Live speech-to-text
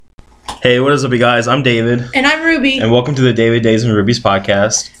Hey, what is up, you guys? I'm David. And I'm Ruby. And welcome to the David, Days, and Ruby's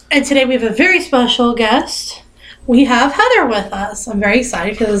podcast. And today we have a very special guest. We have Heather with us. I'm very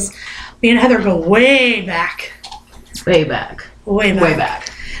excited because me and Heather go way back. Way back.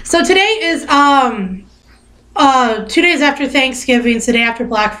 So today is 2 days after Thanksgiving, it's the day after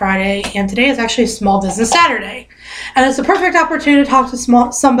Black Friday, and today is actually Small Business Saturday. And it's a perfect opportunity to talk to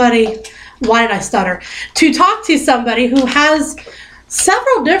somebody. Why did I stutter? To talk to somebody who has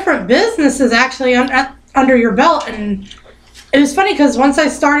several different businesses actually under your belt. And it was funny because once I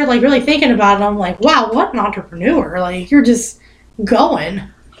started really thinking about it, I'm like, wow, what an entrepreneur. You're just going.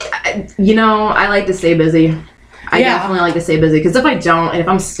 I like to stay busy. I definitely like to stay busy because if I don't, and if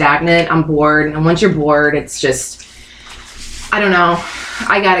I'm stagnant, I'm bored. And once you're bored, it's just, I don't know.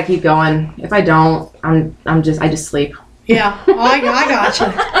 I got to keep going. If I don't, I just sleep. Yeah, I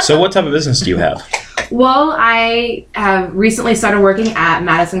gotcha. So what type of business do you have? Well, I have recently started working at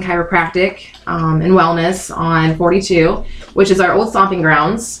Madison Chiropractic and Wellness on 42, which is our old stomping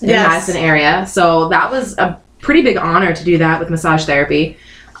grounds in the Madison area. So that was a pretty big honor to do that with massage therapy.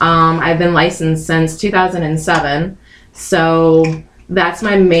 I've been licensed since 2007, so that's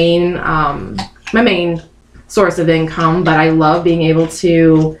my main source of income. But I love being able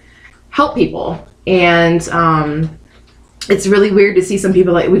to help people, and it's really weird to see some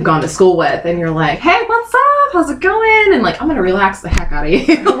people that we've gone to school with, and you're like, "Hey, what's up? How's it going?" And I'm gonna relax the heck out of you,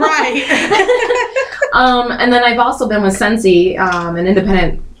 right? And then I've also been with Sensi, an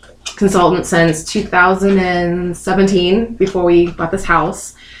independent consultant since 2017, before we bought this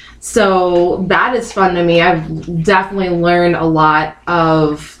house. So that is fun to me. I've definitely learned a lot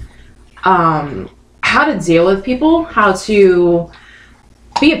of how to deal with people, how to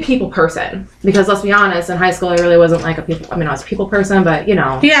be a people person. Because let's be honest, in high school I really wasn't I was a people person, but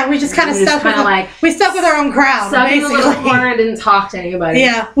Yeah, we just kind of stuck with our own crowd. Stuck in the little corner and didn't talk to anybody.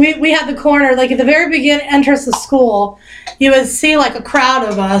 Yeah, we had the corner, at the very beginning entrance of school, you would see a crowd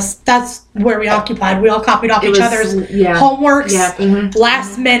of us. That's where we occupied. We all copied off each other's homeworks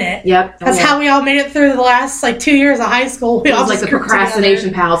last minute. Yep. That's how we all made it through the last 2 years of high school. It was the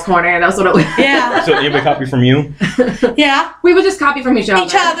procrastination pals corner. That's what it was. Yeah. So anybody copy from you? Yeah. We would just copy from each other.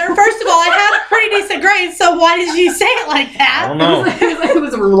 First of all, I had a pretty decent grade, so why did you say it like that? I don't know. It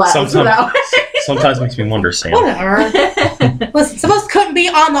was a roulette. Sometimes makes me wonder, Sam. Whatever. Listen, some of us couldn't be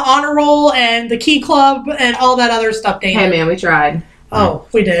on the honor roll and the key club and all that other stuff, Dana. Hey man, we tried. Oh,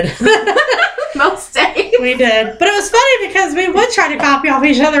 we did. Most days. We did. But it was funny because we would try to copy off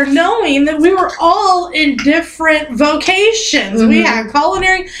each other knowing that we were all in different vocations. We had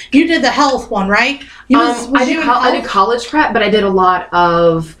culinary. You did the health one, right? I did college prep, but I did a lot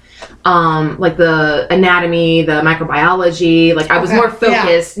of the anatomy, the microbiology. I was more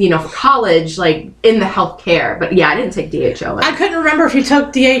focused, for college, in the healthcare. But yeah, I didn't take DHO. I couldn't remember if you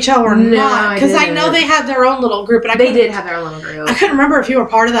took DHO or not, because I know they had their own little group. They did have their own little group. I couldn't remember if you were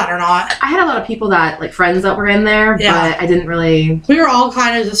part of that or not. I had a lot of people friends that were in there, but I didn't really. We were all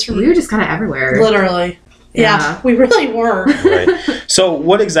kind of we were just kind of everywhere. Literally. Yeah, we really were. Right. So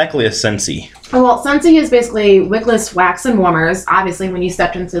what exactly is Sensi? Well, Sensi is basically wickless wax and warmers. Obviously, when you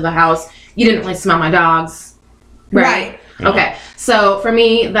stepped into the house, you didn't really smell my dogs. Right. Okay. So for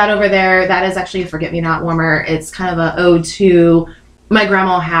me, that over there, that is actually a forget-me-not warmer. It's kind of an ode to my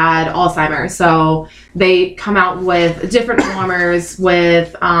grandma had Alzheimer's. So they come out with different warmers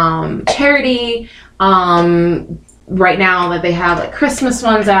with charity. Right now that they have Christmas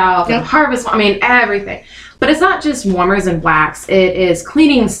ones out, harvest, everything. But it's not just warmers and wax. It is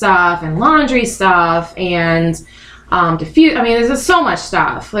cleaning stuff and laundry stuff and diffuse. There's just so much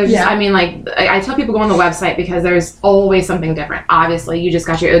stuff. I tell people go on the website because there's always something different. Obviously, you just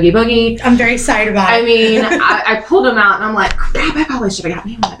got your Oogie Boogie. I'm very excited about it. I pulled them out and I'm like, crap, I probably should have got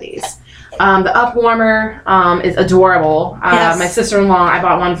me one of these. The Up warmer is adorable. My sister-in-law, I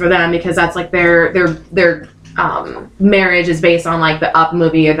bought one for them because that's their marriage is based on the Up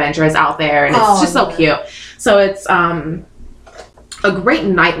movie adventures out there, and it's just so cute. So it's a great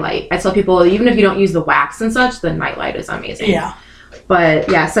nightlight. I tell people, even if you don't use the wax and such, the nightlight is amazing. Yeah. But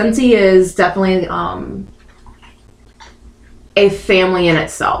yeah, Sensi is definitely a family in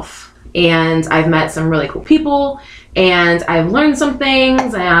itself, and I've met some really cool people, and I've learned some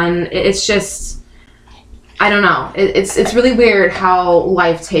things, and it's just, I don't know. It's really weird how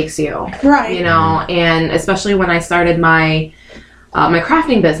life takes you. Right. And especially when I started my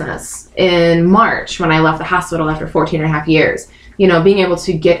crafting business in March when I left the hospital after 14 and a half years. Being able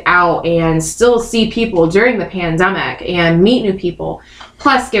to get out and still see people during the pandemic and meet new people,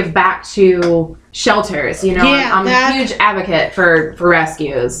 plus give back to shelters. You know, Yeah, I'm a huge advocate for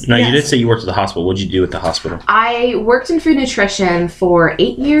rescues. Now, you Yes. did say you worked at the hospital. What did you do at the hospital? I worked in food nutrition for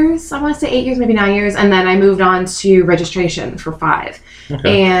 8 years. I want to say 8 years, maybe 9 years, and then I moved on to registration for 5.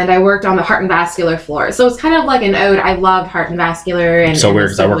 Okay. And I worked on the heart and vascular floor. So it's kind of like an ode. I loved heart and vascular. And So and weird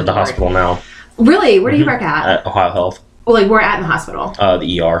because I work at the board. hospital now Really? Where do you work at? at Ohio Health, Well, like, we're at in the hospital.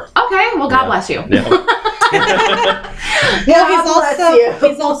 the ER. Okay, well, God Yeah. bless you. Yeah. Well,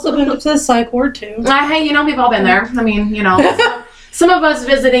 he's also been to the psych ward too. Hey, you know, we've all been there. I mean, you know, some of us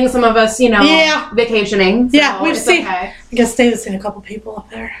visiting, some of us, you know, Yeah. vacationing. So Yeah, we've it's seen- okay. I guess David's seen a couple people up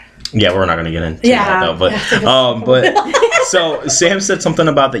there. Yeah, we're not going to get into Yeah. that though. But Yeah. so Sam said something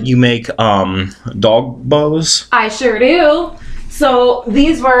about that you make dog bows. I sure do. So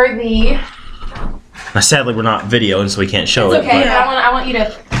these were the. Now, sadly, we're not videoing, so we can't show It's it. okay. but- I want you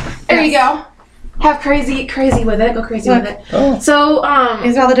to. There you go. Have crazy with it. Go crazy Look. with it. Oh. So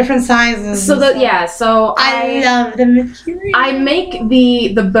These are all the different sizes. So and the stuff. yeah. So I love the material. I make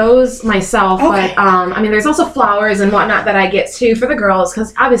the bows myself, Okay. but I mean, there's also flowers and whatnot that I get too for the girls,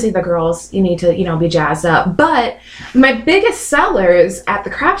 because obviously the girls, you need to, you know, be jazzed up. But my biggest sellers at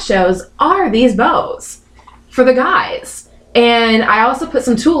the craft shows are these bows for the guys. And I also put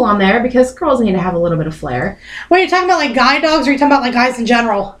some tulle on there because girls need to have a little bit of flair. Wait, are you talking about like guy dogs, or are you talking about like guys in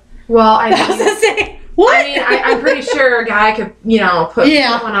general? Well, I was gonna say, what? I mean, I'm pretty sure a guy could, you know, put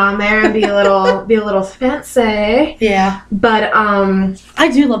Yeah. one on there and be a little fancy. Yeah, But I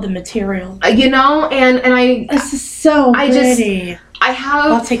do love the material. you know, and I This is so I just- pretty. I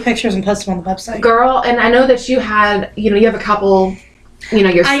have I'll take pictures and post them on the website. girl, and I know that you had, you know, you have a couple, you know,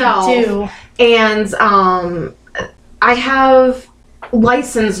 yourself. I do. And I have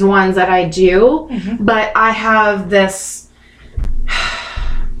licensed ones that I do, Mhm. but I have this.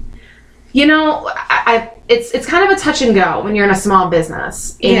 You know, it's kind of a touch and go when you're in a small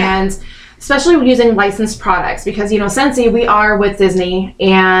business, Yeah. and especially when using licensed products, because, you know, Scentsy, we are with Disney,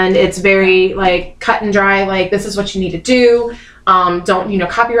 and it's very like cut and dry. Like, this is what you need to do. Don't, you know,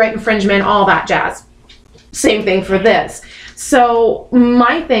 copyright infringement, all that jazz. Same thing for this. So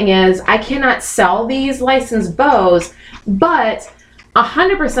my thing is, I cannot sell these licensed bows, but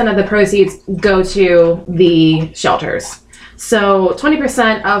 100% of the proceeds go to the shelters. So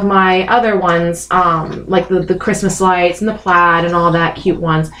 20% of my other ones, like the Christmas lights and the plaid and all that cute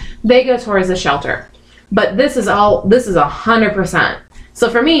ones, they go towards the shelter. But this is 100%. So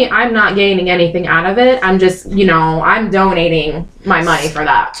for me, I'm not gaining anything out of it. I'm just, you know, I'm donating my money for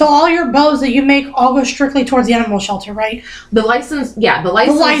that. So all your bows that you make all go strictly towards the animal shelter, right? The licensed ones. The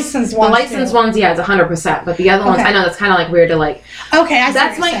licensed ones, Yeah, it's 100%. But the other ones, Okay. I know that's kind of like weird to like. Okay, I see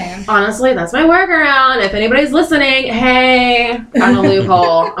That's what my you're saying. honestly, that's my workaround. If anybody's listening, hey, found a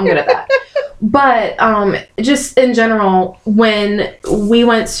loophole. I'm good at that. But just in general, when we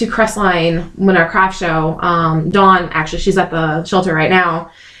went to Crestline, when our craft show, Dawn, actually, she's at the shelter right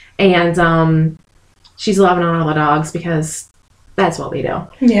now, and she's loving on all the dogs because that's what we do.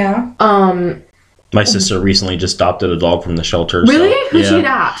 Yeah. My sister recently just adopted a dog from the shelter. Really? So, Who'd yeah. she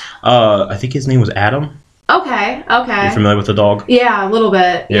adopt? I think his name was Adam. Okay. You familiar with the dog? Yeah, a little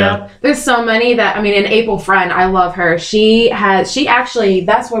bit. Yeah. There's so many that, I mean, an April friend, I love her. She actually,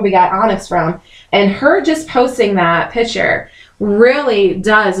 that's where we got Onyx from. And her just posting that picture really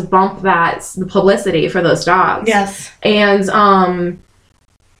does bump the publicity for those dogs. Yes. And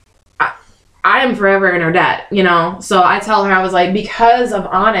I am forever in her debt, you know? So I tell her, I was like, because of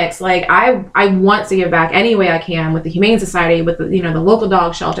Onyx, like, I want to give back any way I can with the Humane Society, with the, you know, the local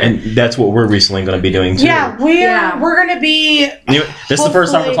dog shelter. And that's what we're recently going to be doing too. Yeah, we're gonna be. This is the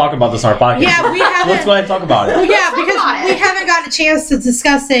first time we're Hopefully- talking about this on our podcast. Yeah, we haven't. Let's go ahead and talk about it. Well, yeah, Let's talk because about it. we haven't gotten a chance to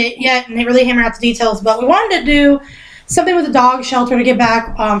discuss it yet and really hammer out the details. But we wanted to do something with the dog shelter to get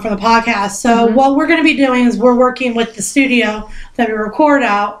back for the podcast. So Mhm. what we're going to be doing is we're working with the studio that we record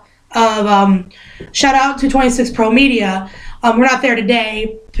out of. Shout out to 26 Pro Media. We're not there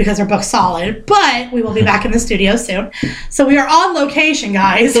today because our book's solid, but we will be back in the studio soon. So we are on location,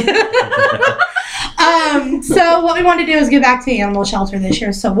 guys. So what we want to do is give back to the animal shelter this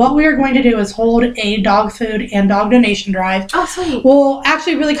year. So what we are going to do is hold a dog food and dog donation drive. Oh, sweet. Well,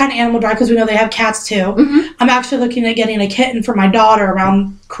 actually really kind of animal drive because we know they have cats too. Mhm. I'm actually looking at getting a kitten for my daughter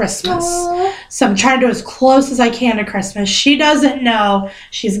around Christmas. Aw. So I'm trying to do as close as I can to Christmas. She doesn't know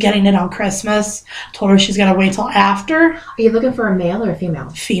she's getting it on Christmas. Told her she's got to wait till after. Are you looking for a male or a female?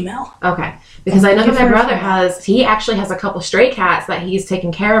 Female. Okay. Because I know that Looking my for a brother female. he actually has a couple stray cats that he's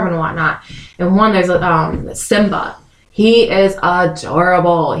taking care of and whatnot. And one, there's a Simba. He is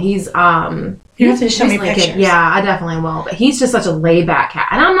adorable. He's You have to show me recently a kid. pictures. Yeah, I definitely will. But he's just such a laid back cat.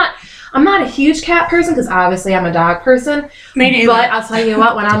 And I'm not a huge cat person because obviously I'm a dog person. Me neither. But I'll tell you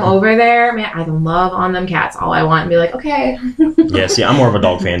what, when I'm over there, man, I can love on them cats all I want and be like, okay. Yeah, see, I'm more of a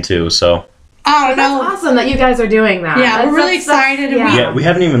dog fan too, so. I don't know. That's awesome that you guys are doing that. Yeah, we're really excited. Yeah, we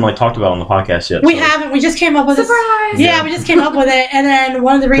haven't even talked about it on the podcast yet. We haven't. We just came up with Surprise! Yeah, we just came up with it, and then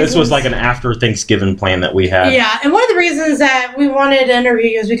one of the reasons This was like an after Thanksgiving plan that we had. Yeah, and one of the reasons that we wanted to interview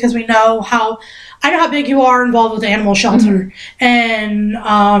you is because I know how big you are involved with the animal shelter, and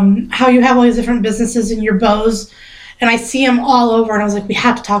how you have all these different businesses in your bows. And I see them all over, and I was like, we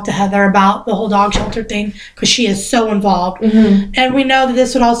have to talk to Heather about the whole dog shelter thing because she is so involved. And we know that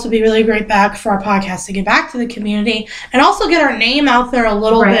this would also be really great back for our podcast to get back to the community and also get our name out there a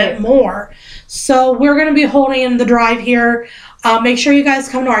little bit more. So we're going to be holding the drive here. Make sure you guys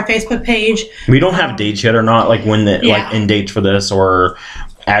come to our Facebook page. We don't have dates yet or not, like when the like end dates for this or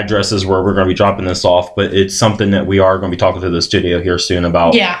addresses where we're going to be dropping this off, but it's something that we are going to be talking to the studio here soon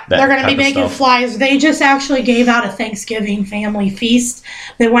about. Yeah, they're going to be making flyers. They just actually gave out a Thanksgiving family feast.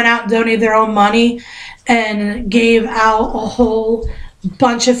 They went out and donated their own money and gave out a whole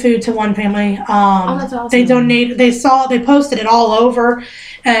bunch of food to one family. That's awesome. They donated. They posted it all over,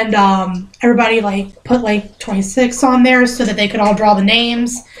 and everybody put 26 on there so that they could all draw the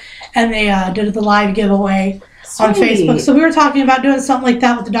names, and they did the live giveaway on Facebook. So we were talking about doing something like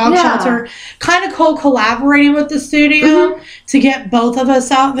that with the dog shelter, kind of collaborating with the studio to get both of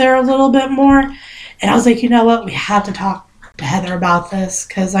us out there a little bit more. And I was like, you know what, we have to talk to Heather about this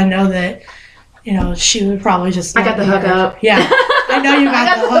because I know that, she would probably just. I got the hookup. Yeah, I know you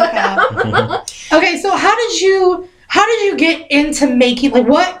got the hookup. Okay, so how did you get into making,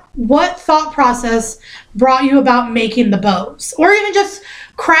 what thought process brought you about making the bows, or even just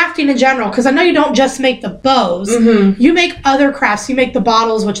crafting in general? Because I know you don't just make the bows. You make other crafts. You make the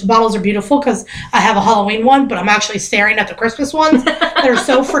bottles, which the bottles are beautiful because I have a Halloween one, but I'm actually staring at the Christmas ones. They're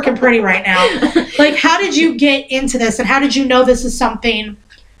so freaking pretty right now. How did you get into this, and how did you know this is something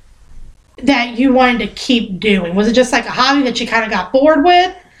that you wanted to keep doing? Was it just like a hobby that you kind of got bored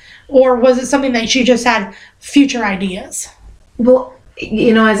with, or was it something that you just had future ideas? Well,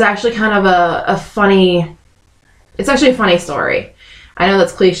 it's actually kind of a funny story. I know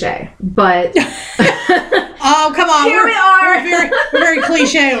that's cliche, but oh, come on. Here we are. We're very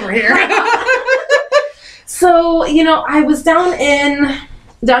cliche over here. So, I was down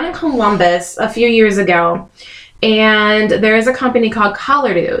in Columbus a few years ago, and there is a company called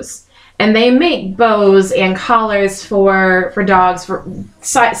Collar Do's, and they make bows and collars for dogs for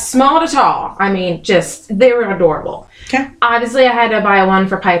small to tall. I mean, they were adorable. Okay. Obviously, I had to buy one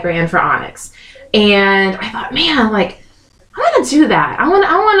for Piper and for Onyx, and I thought, man, I want to do that. I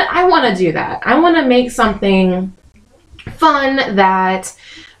want to do that. I want to make something fun that,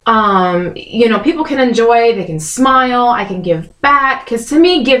 people can enjoy. They can smile. I can give back. Because to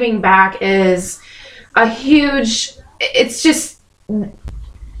me, giving back is a huge. It's just.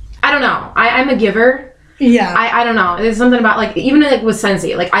 I don't know. I'm a giver. Yeah. I don't know. There's something about even with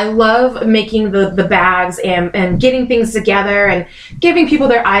Scentsy. I love making the bags and getting things together and giving people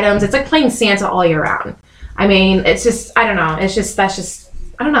their items. It's like playing Santa all year round. I mean, it's just, I don't know.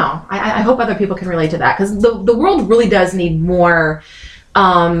 I don't know. I hope other people can relate to that because the world really does need more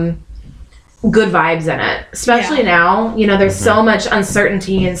good vibes in it. Especially now, there's so much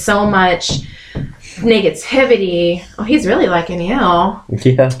uncertainty and so much negativity. Oh, he's really liking you.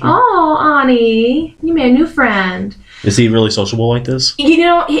 Yeah. Oh, Ani, you made a new friend. Is he really sociable like this?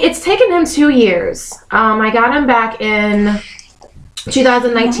 It's taken him 2 years. I got him back in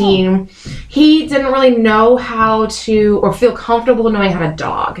 2019. He didn't really know how to or feel comfortable knowing how to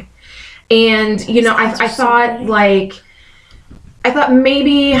dog. And, I thought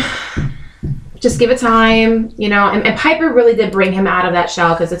maybe just give it time, and Piper really did bring him out of that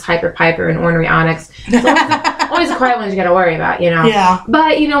shell because it's Piper and Ornery Onyx. It's always the quiet ones you got to worry about, Yeah.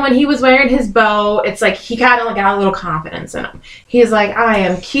 But, when he was wearing his bow, it's like he kind of got a little confidence in him. He's like, I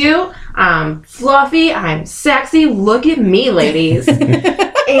am cute, I'm fluffy, I'm sexy, look at me, ladies. And,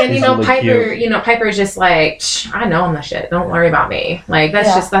 really Piper, Piper's just like, I know I'm the shit, don't worry about me.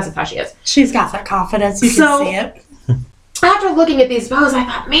 That's how she is. She's got that confidence, you can see it. After looking at these bows, I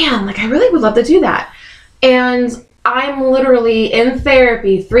thought, man, I really would love to do that. And I'm literally in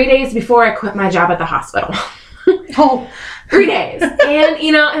therapy 3 days before I quit my job at the hospital. Oh, 3 days. And,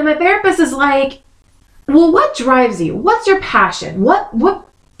 and my therapist is like, well, what drives you? What's your passion? What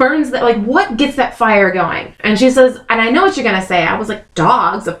burns that, what gets that fire going? And she says, and I know what you're going to say. I was like,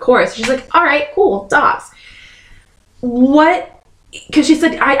 dogs, of course. She's like, all right, cool, dogs. What? Because she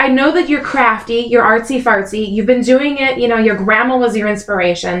said, I know that you're crafty, you're artsy fartsy, you've been doing it, your grandma was your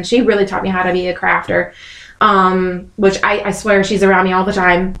inspiration. She really taught me how to be a crafter. which I swear she's around me all the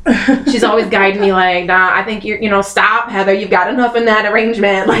time. She's always guiding me like, nah, I think you're, stop, Heather, you've got enough in that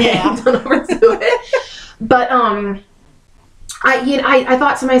arrangement. Like, don't overdo it. But, I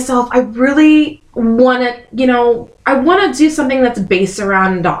thought to myself, I really want to, I want to do something that's based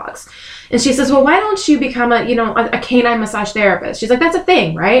around dogs. And she says, well, why don't you become a canine massage therapist? She's like, that's a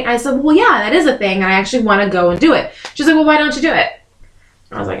thing, right? I said, well, yeah, that is a thing. And I actually want to go and do it. She's like, well, why don't you do it?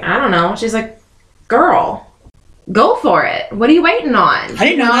 I was like, I don't know. She's like, girl, go for it. What are you waiting on? I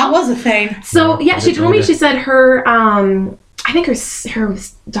didn't know that was a thing. So, yeah, she told me, she said her, I think her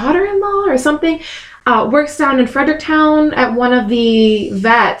daughter-in-law or something, works down in Fredericktown at one of the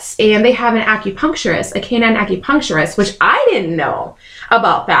vets, and they have an acupuncturist, a canine acupuncturist, which I didn't know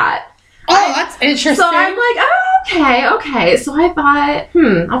about that. Oh, that's interesting. So I'm like, oh, okay. So I thought,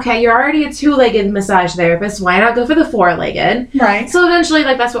 okay, you're already a two-legged massage therapist. Why not go for the four-legged? Right. So eventually,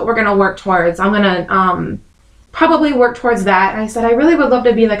 that's what we're going to work towards. I'm going to probably work towards that. And I said, I really would love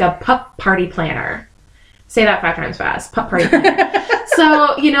to be like a pup party planner. Say that 5 times fast. Pup party planner.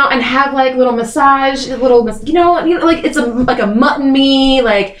 So, and have like little massage, like it's like a mutt and me,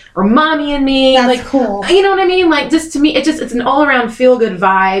 or mommy and me. That's like, cool. You know what I mean? Like, just to me, it's an all around feel good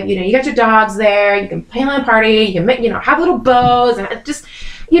vibe. You got your dogs there. You can plan a party. You can make, have little bows and just,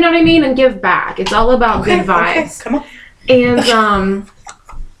 you know what I mean? And give back. It's all about good vibes. Okay, come on. And,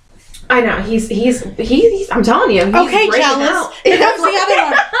 I know he's I'm telling you. He's okay, jealous. Here comes the other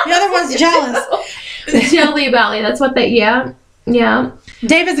one. The other one's jealous. Jelly belly. That's what they. Yeah.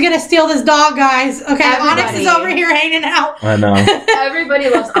 David's gonna steal this dog, guys. Okay, Everybody. Onyx is over here hanging out. I know. Everybody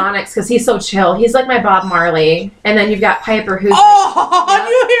loves Onyx because he's so chill. He's like my Bob Marley. And then you've got Piper, who's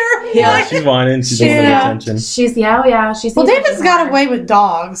you hear? Yeah, she's whining. She's getting attention. She's She's well, David's got away with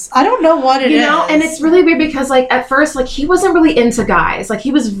dogs. I don't know what it is. And it's really weird because at first he wasn't really into guys.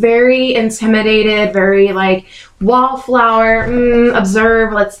 He was very intimidated, very wallflower,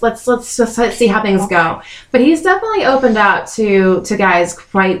 observe, let's just see how things go. But he's definitely opened up to guys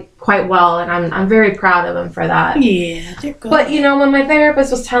quite well, and I'm very proud of him for that. Yeah, they're good. But when my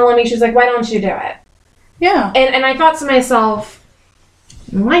therapist was telling me, she's like, why don't you do it? Yeah. And I thought to myself,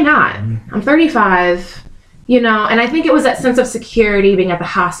 why not? I'm 35, and I think it was that sense of security being at the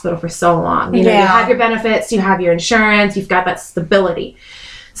hospital for so long. You have your benefits, you have your insurance, you've got that stability.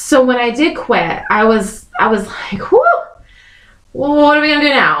 So when I did quit, I was like, whoo, well, what are we gonna do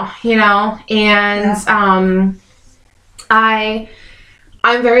now? And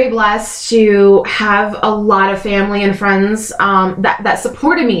I'm very blessed to have a lot of family and friends that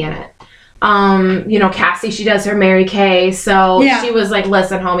supported me in it. Cassie, she does her Mary Kay, so she was like,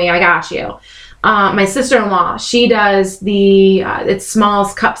 listen, homie, I got you. My sister-in-law, she does it's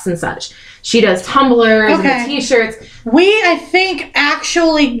Smalls cups and such. She does tumblers and the t-shirts. We, I think,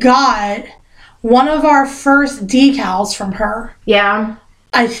 actually got one of our first decals from her. Yeah.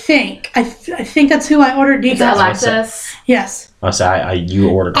 I think. I think that's who I ordered decals. Is it Alexis? Yes. I say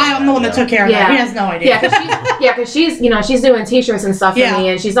you ordered. I'm the one that took care of that. He has no idea. Because she's she's doing t-shirts and stuff for me,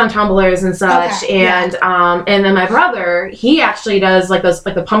 and she's done tumblers and such. Okay. And then my brother, he actually does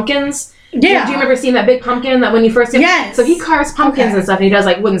the pumpkins. Yeah. Do you remember seeing that big pumpkin that when you first get? Yes. So he carves pumpkins and stuff, and he does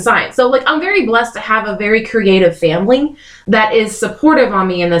wooden signs. So I'm very blessed to have a very creative family that is supportive on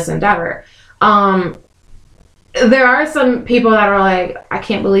me in this endeavor. There are some people that are like, I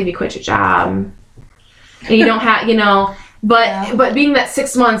can't believe you quit your job. And you don't have, but being that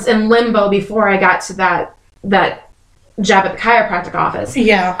 6 months in limbo before I got to that job at the chiropractic office.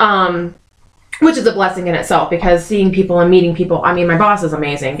 Yeah. Which is a blessing in itself because seeing people and meeting people. I mean, my boss is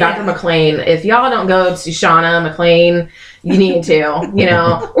amazing. Dr. McLean. If y'all don't go to Shauna McLean, you need to,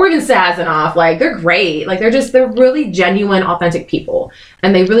 or even Sazanoff. They're great. They're really genuine, authentic people.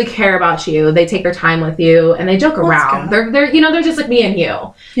 And they really care about you. They take their time with you and they joke around. They're they're just like me and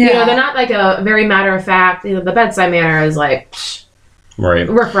you. Yeah. They're not a very matter of fact, the bedside manner is right.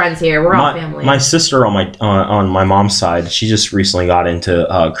 We're friends here. We're all family. My sister on my mom's side, she just recently got into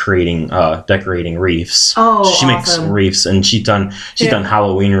decorating wreaths. Oh, she makes wreaths, and she's done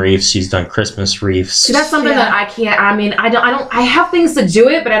Halloween wreaths. She's done Christmas wreaths. See, that's something that I can't. I mean, I don't. I have things to do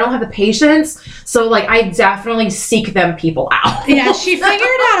it, but I don't have the patience. So I definitely seek them people out. Yeah, she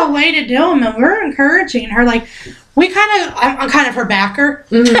figured out a way to do them, and we're encouraging her. I'm kind of her backer.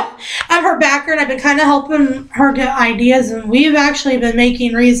 Mm-hmm. I'm her backer, and I've been kind of helping her get ideas, and we've actually been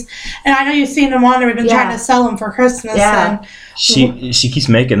making wreaths. And I know you've seen them on there. We've been trying to sell them for Christmas. Yeah. And she keeps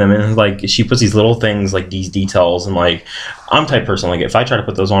making them, and like she puts these little things, like these details, and like I'm the type of person, like if I try to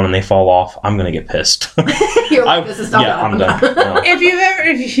put those on and they fall off, I'm gonna get pissed. You're like, this is not I'm done. No. If you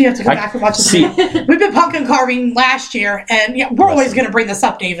have to go back and watch it, we've been pumpkin carving last year, and we're always gonna bring this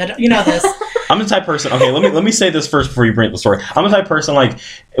up, David. You know this. I'm the type of person. Okay, let me say this first before you bring up the story. I'm the type of person, like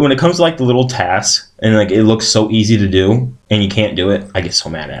when it comes to like the little tasks and like it looks so easy to do and you can't do it, I get so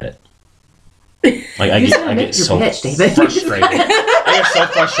mad at it. Like I get so frustrated. I get so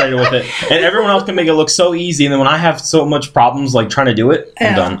frustrated with it, and everyone else can make it look so easy, and then when I have so much problems like trying to do it,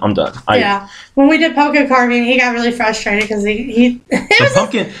 I'm done. When we did pumpkin carving, he got really frustrated because the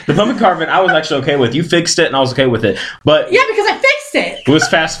pumpkin carving I was actually okay with. You fixed it, and I was okay with it. But yeah, because I fixed it. Let's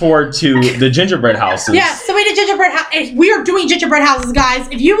fast forward to the gingerbread houses. Yeah, so we did gingerbread houses. We are doing gingerbread houses, guys.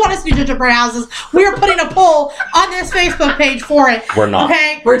 If you want us to do gingerbread houses, we are putting a poll on this Facebook page for it. We're not.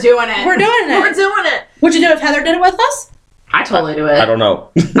 Okay, we're doing it. We're doing it. We're doing it. Would you do it if Heather did it with us? I totally do it. I don't know.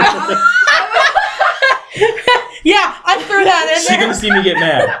 Yeah, I threw that in there. She's gonna see me get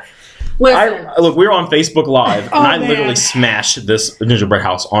mad. Listen. Look, we were on Facebook Live, and I literally smashed this gingerbread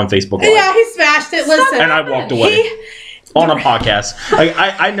house on Facebook Live. Yeah, he smashed it. Listen, and I walked away. On a podcast. Like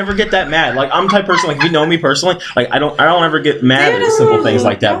I never get that mad. Like I'm the type of person, like if you know me personally, like I don't ever get mad at simple things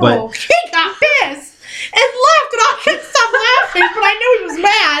like that. But he got pissed and left, and I couldn't stop laughing, but I knew he was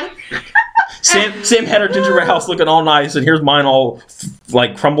mad. Sam had her gingerbread house looking all nice, and here's mine all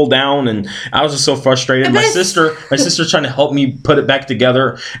like crumbled down, and I was just so frustrated. My sister's trying to help me put it back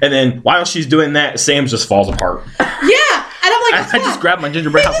together, and then while she's doing that, Sam just falls apart. Yeah. And I'm like, I just grabbed my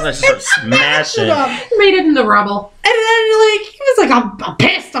gingerbread house and I just started smashing. Made it in the rubble. And then like he was like, I'm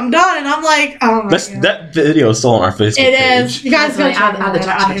pissed, I'm done, and I'm like, oh my God. That video is still on our Facebook page. It is. You guys go check it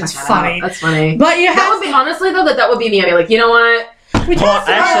out. It's funny. That's funny. But you that would be honestly though that would be me. I'd be like, you know what?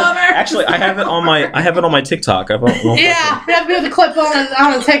 Actually, I have it on my TikTok. Yeah, we have to do the clip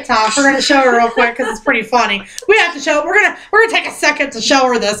on the TikTok. We're gonna show her real quick because it's pretty funny. We have to show. We're gonna take a second to show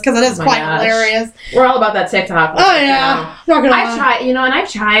her this because it is quite hilarious. We're all about that TikTok. Oh yeah,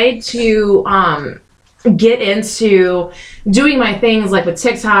 I've tried to get into doing my things like with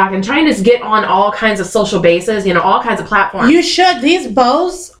TikTok and trying to just get on all kinds of social bases, all kinds of platforms. You should. These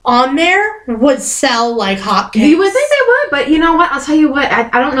bows on there would sell like hotcakes. You would think they would, but you know what? I'll tell you what.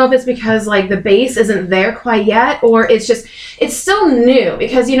 I don't know if it's because like the base isn't there quite yet, or it's still new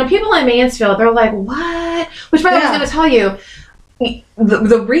because people in Mansfield, they're like, what? Which by the way, I was going to tell you,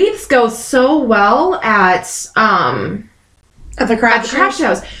 the wreaths go so well at the craft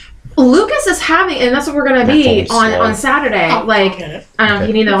shows. Lucas is having, and that's what we're going to be on Saturday. I don't know if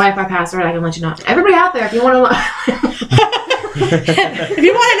you need the Wi-Fi password, I can let you know. Everybody out there, if you want to if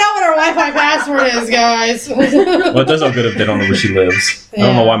you want to know what our Wi-Fi password is, guys. Well, it does look good if they don't know where she lives. Yeah. I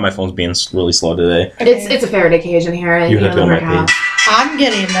don't know why my phone's being really slow today. It's a Faraday cage in here. You have to go on my page. I'm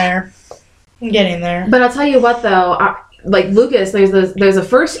getting there. But I'll tell you what, though. Like Lucas, there's a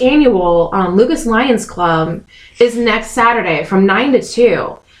first annual Lucas Lions Club is next Saturday from 9 to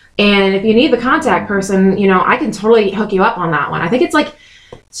 2. And if you need the contact person, I can totally hook you up on that one. I think it's like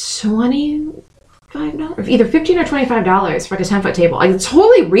 $25, either $15 or $25 for like a 10-foot table. Like it's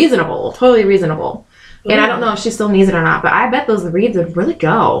totally reasonable. And I don't know if she still needs it or not, but I bet those wreaths would really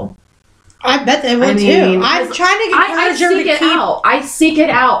go. I bet they would too. I'm trying to get I seek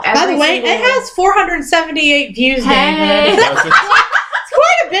it out. By the way, it has 478 views. Hey. It's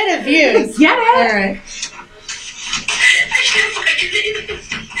quite a bit of views. Get it? All right.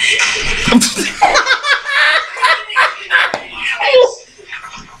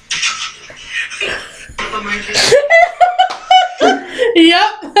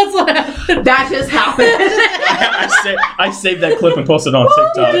 Yep, that's what happened. That just happened. I saved that clip and posted it on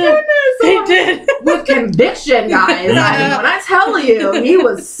TikTok. He did. With conviction, guys. When I tell you, he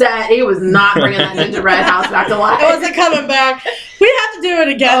was set. He was not bringing that gingerbread house back to life. It wasn't coming back. We have to do it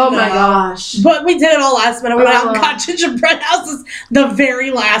again. Oh my gosh! But we did it all last minute. We went out and got gingerbread houses the very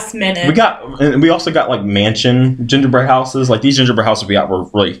last minute. We also got like mansion gingerbread houses. Like these gingerbread houses we got were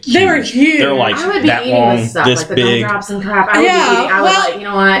really huge. They were huge. They're like that long, this like big. The gumdrops and crap. I was like, you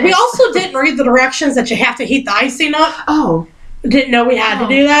know what? We also didn't read the directions that you have to heat the icing up. Oh. Didn't know we had to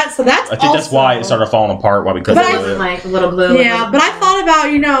do that, so I think that's why it started falling apart. Why we couldn't do it. Like little glue. Yeah, but I thought about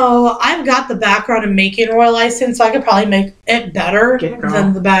I've got the background in making royal icing, so I could probably make it better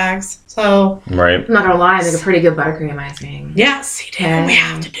than the bags. So right. I'm not gonna lie, I think a pretty good buttercream icing. Yes, you did. We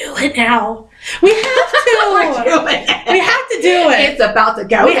have to do it now. We have to. We have to do it. It's about to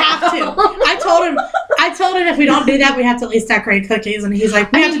go. We have to. I told him if we don't do that, we have to at least decorate cookies, and he's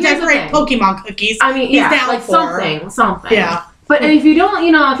like, we have to decorate Pokemon cookies. I mean, he's down like something. Yeah. But if you don't,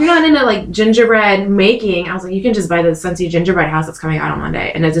 if you're not into like gingerbread making, I was like, you can just buy the Scentsy gingerbread house that's coming out on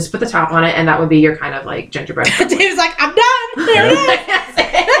Monday, and then just put the top on it, and that would be your kind of like gingerbread. Dave's like, I'm done. There it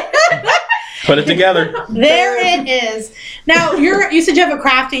is. Put it together. There it is. Now you said you have a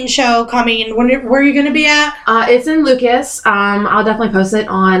crafting show coming. Where are you going to be at? It's in Lucas. I'll definitely post it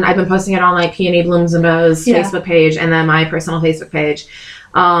on. I've been posting it on like Peony Blooms and Bows Facebook page, and then my personal Facebook page.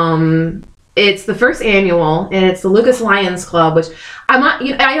 It's the first annual, and it's the Lucas Lions Club, which I'm not.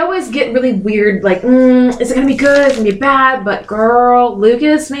 I always get really weird. Like, is it gonna be good? Is it gonna be bad? But girl,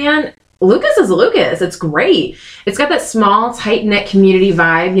 Lucas, man. Lucas is Lucas. It's great. It's got that small, tight-knit community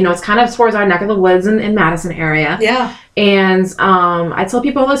vibe. It's kind of towards our neck of the woods in Madison area. Yeah. And I tell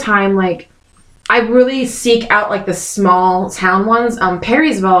people all the time, like, I really seek out, like, the small town ones.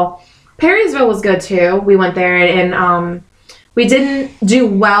 Perrysville was good, too. We went there, and we didn't do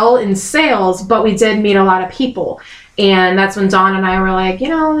well in sales, but we did meet a lot of people. And that's when Dawn and I were like,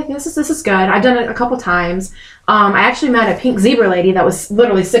 this is good. I've done it a couple times. I actually met a pink zebra lady that was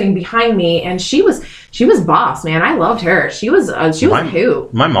literally sitting behind me, and she was boss, man. I loved her. She was a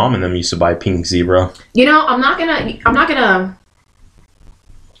hoot. My mom and them used to buy pink zebra. I'm not gonna.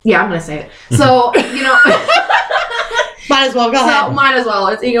 Yeah, I'm gonna say it. So might as well go ahead. Might as well.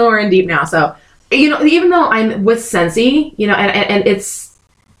 It's we're in deep now. So even though I'm with Scentsy, and it's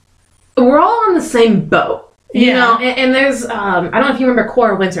we're all on the same boat. And there's I don't know if you remember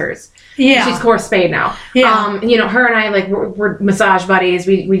Cora Winters. Yeah, she's Cora Spade now. Yeah, her and I like we're massage buddies.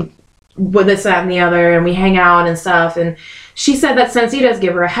 We with this, that, and the other, and we hang out and stuff. And she said that Scentsy does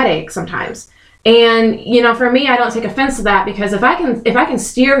give her a headache sometimes. And for me, I don't take offense to that, because if I can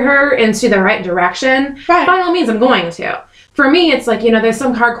steer her into the right direction, by all means, I'm going to. For me, it's like, there's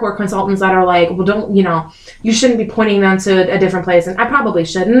some hardcore consultants that are like, well, don't, you shouldn't be pointing them to a different place, and I probably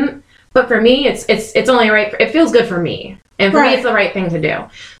shouldn't. But for me, it's only right. It feels good for me, and for me, it's the right thing to do.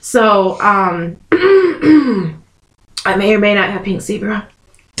 So, I may or may not have pink zebra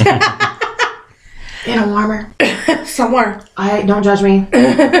in a warmer somewhere. Don't judge me,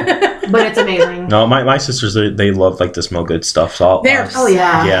 but it's amazing. No, my sisters they love like to smell good stuff. So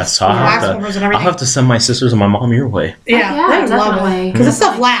so I'll have to send my sisters and my mom your way. Yeah, they love it because this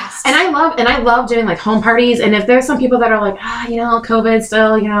stuff lasts. And I love doing like home parties. And if there's some people that are like, COVID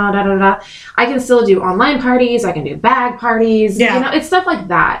still, I can still do online parties. I can do bag parties. Yeah. It's stuff like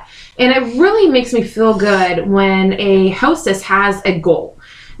that. And it really makes me feel good when a hostess has a goal.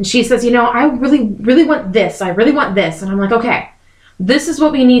 And she says, I really, really want this. I really want this. And I'm like, okay, this is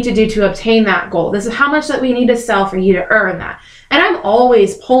what we need to do to obtain that goal. This is how much that we need to sell for you to earn that. And I'm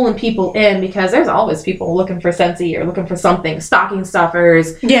always pulling people in, because there's always people looking for Scentsy or looking for something, stocking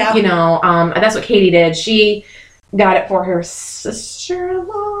stuffers. Yeah. That's what Katie did. She got it for her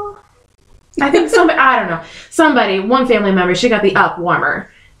sister-in-law. I think somebody, one family member, she got the up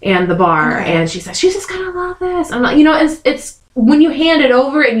warmer and the bar. Okay. And she said, she's just going to love this. I'm like, it's when you hand it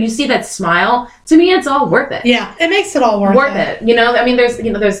over and you see that smile, to me, it's all worth it. Yeah, it makes it all worth it.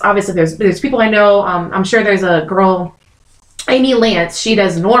 There's obviously there's people I know. I'm sure there's a girl, Amy Lance. She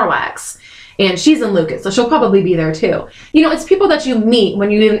does Norwax, and she's in Lucas, so she'll probably be there too. It's people that you meet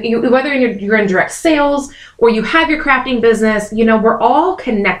when you whether you're in direct sales or you have your crafting business. We're all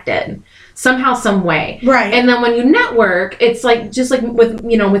connected somehow, some way. Right. And then when you network, it's like just like with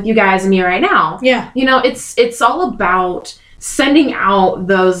with you guys and me right now. Yeah. It's all about sending out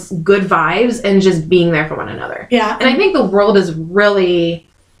those good vibes and just being there for one another. Yeah. And I think the world is really,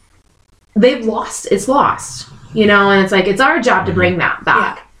 it's lost. And it's like, it's our job to bring that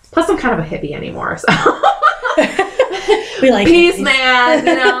back. Yeah. Plus, I'm kind of a hippie anymore, so. We like peace, hippies. man.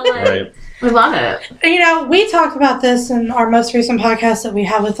 Right. We love it. And, we talked about this in our most recent podcast that we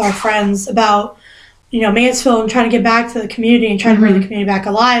have with our friends about, Mansfield and trying to get back to the community and trying to bring the community back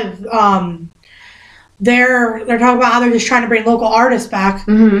alive. They're talking about how they're just trying to bring local artists back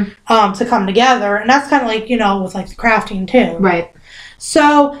to come together. And that's kind of like, with like the crafting too. Right.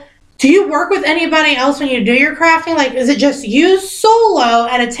 So do you work with anybody else when you do your crafting? Like, is it just you solo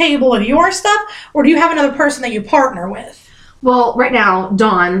at a table with your stuff? Or do you have another person that you partner with? Well, right now,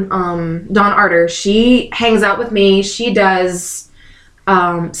 Dawn Arter, she hangs out with me. She does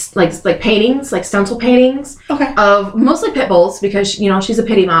like paintings, like stencil paintings of mostly pit bulls, because she's a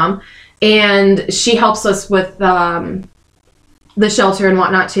pity mom. And she helps us with the shelter and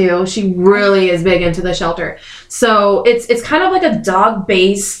whatnot too. She really is big into the shelter. So it's kind of like a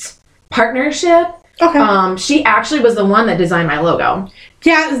dog-based partnership. Okay. She actually was the one that designed my logo.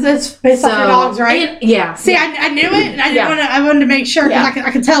 Yeah, that's based off your dogs, right? Yeah. See, I knew it, and I wanted to make sure, because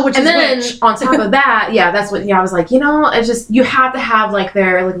I could tell which is which. And then on top of that, that's what I was like, it's just, you have to have like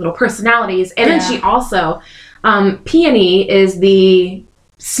their like little personalities. And then she also, Peony is the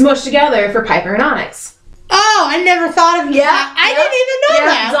smushed together for Piper and Onyx. Oh, I never thought of that. I didn't even know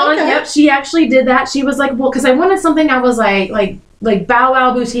that. Dawn, Okay. Yep, she actually did that. She was like, well, because I wanted something I was like Bow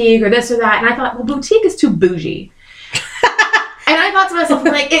Wow Boutique or this or that. And I thought, well, boutique is too bougie. And I thought to myself,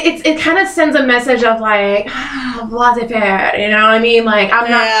 like, it kind of sends a message of like, laissez-faire, you know what I mean? Like,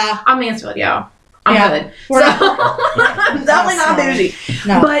 I'm Mansfield, yo. I'm good. So, I'm definitely not bougie.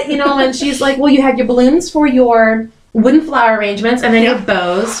 No. But, you know, and she's like, well, you have your balloons for your wooden flower arrangements and then your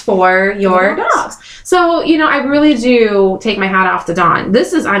bows for your dogs. So, you know, I really do take my hat off to Dawn.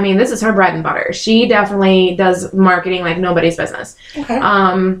 This is her bread and butter. She definitely does marketing like nobody's business. Okay.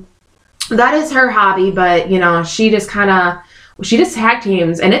 That is her hobby, but, you know, she just tag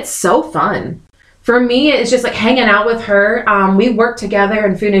teams, and it's so fun. For me, it's just like hanging out with her. We worked together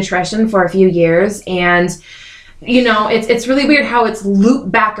in food nutrition for a few years, and you know, it's really weird how it's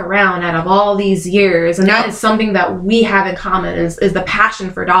looped back around out of all these years, and that is something that we have in common is the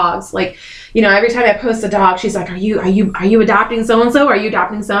passion for dogs. Like, you know, every time I post a dog, she's like, "Are you adopting so and so? Are you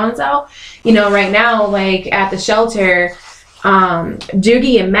adopting so and so?" You know, right now, like at the shelter.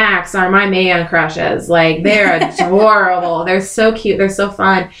 Doogie and Max are my man crushes. Like, they're adorable. They're so cute. They're so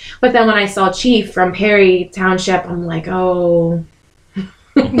fun. But then when I saw Chief from Perry Township, I'm like, oh,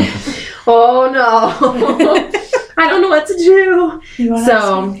 oh no. I don't know what to do.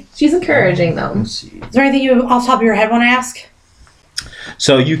 So she's encouraging them. Is there anything you off the top of your head want to ask?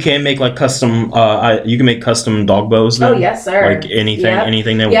 So you can make like custom. You can make custom dog bows. Then? Oh yes, sir. Like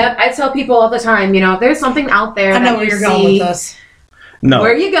anything that. Yep, I tell people all the time. You know, if there's something out there. I know where you're going with this. No.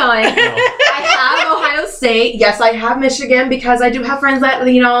 Where are you going? I have Ohio State. Yes, I have Michigan because I do have friends that,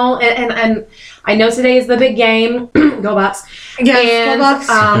 you know, and I know today is the big game. Go Bucks. Yes, go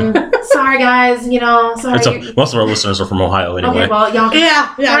Bucks. Sorry guys, you know, sorry. Most of our listeners are from Ohio anyway. Okay, well, y'all.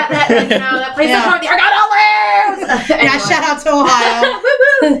 Yeah. That, you know, that place is hard. You're gonna lose. Yeah, shout out to Ohio.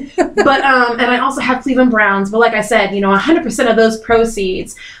 But and I also have Cleveland Browns. But like I said, you know, 100% of those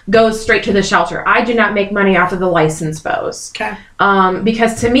proceeds goes straight to the shelter. I do not make money off of the licensed bows. Okay.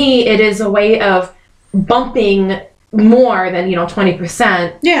 Because to me, it is a way of bumping more than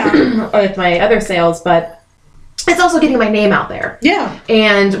 20%. Yeah. With my other sales, but it's also getting my name out there. Yeah.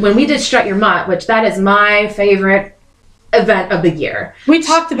 And when we did Strut Your Mutt, which that is my favorite event of the year. We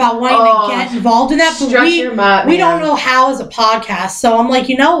talked about wanting to get involved in that, but we don't know how as a podcast. So I'm like,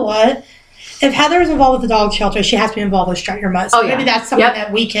 you know what? If Heather's involved with the dog shelter, she has to be involved with Strut Your Mutt. So maybe that's something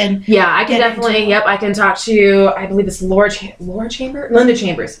that we can. Yeah, I can definitely. I can talk to. I believe it's Linda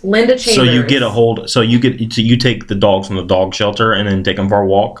Chambers. So you get a hold. So you take the dogs from the dog shelter and then take them for a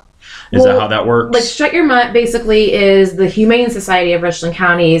walk. Is that how that works? Like Strut Your Mutt basically is the Humane Society of Richland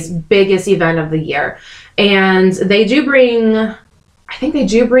County's biggest event of the year, and they do bring. I think they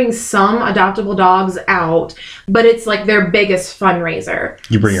do bring some adoptable dogs out, but it's like their biggest fundraiser.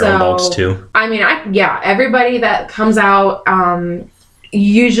 You bring your own dogs too? I mean, everybody that comes out,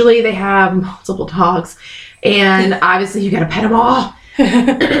 usually they have multiple dogs, and obviously you gotta pet them all.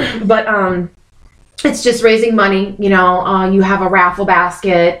 But it's just raising money. You know, you have a raffle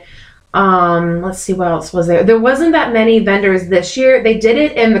basket. Let's see what else was there. There wasn't that many vendors this year. They did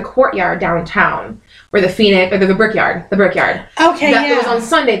it in the courtyard downtown. Or the Phoenix, or the Brickyard. Okay, It was on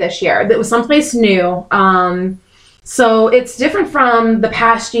Sunday this year. That was someplace new. So it's different from the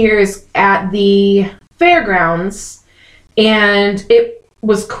past years at the fairgrounds. And it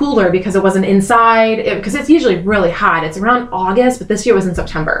was cooler because it wasn't inside. Because it's usually really hot. It's around August, but this year was in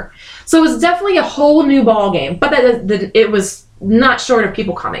September. So it was definitely a whole new ball game. But it was not short of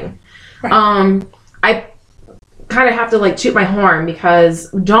people coming. Right. I kind of have to like toot my horn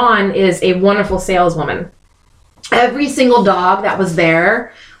because Dawn is a wonderful saleswoman. Every single dog that was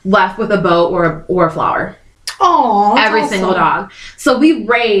there left with a bow or a flower. Oh, every single dog. So we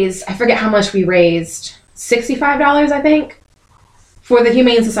raised, I forget how much we raised, $65 I think for the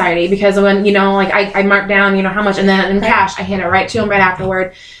Humane Society, because when I marked down how much, and then in cash I handed it right to them right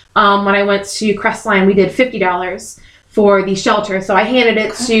afterward. When I went to Crestline, we did $50 for the shelter. So I handed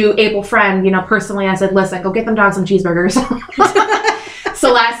it to April Friend, personally. I said, listen, go get them dogs some cheeseburgers.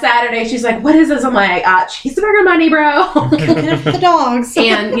 So last Saturday, she's like, what is this? I'm like, cheeseburger money, bro. Go get it for the dogs.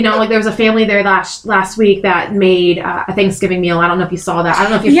 And, there was a family there last week that made a Thanksgiving meal. I don't know if you saw that. I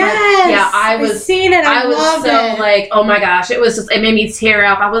don't know if you've heard. Yeah, I've seen it. I was so like, oh my gosh. It made me tear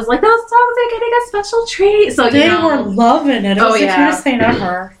up. I was like, those dogs are getting a special treat. So they were loving it. It was the cutest thing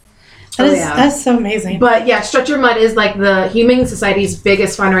ever. That's so amazing. But yeah, Strut Your Mutt is like the Humane Society's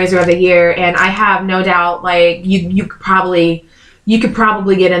biggest fundraiser of the year, and I have no doubt like you could probably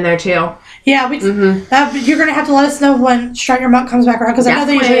get in there too. Yeah, you're going to have to let us know when Strut Your Mutt comes back around, because I know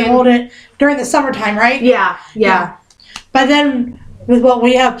they usually hold it during the summertime, right? Yeah. But then, with what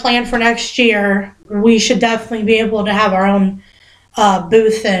we have planned for next year, we should definitely be able to have our own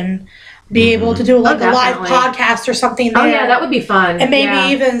booth and be able to do like a live podcast or something there. Oh, yeah, that would be fun. And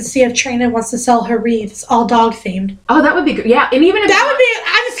maybe even see if Trina wants to sell her wreaths, all dog themed. Oh, that would be good. Yeah, and even if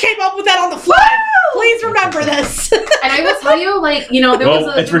I just came up with that on the fly. Woo! Please remember this. And I will tell you, like, you know,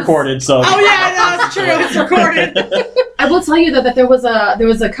 it's recorded, so. Oh yeah, no, it's true. It's recorded. I will tell you though that there was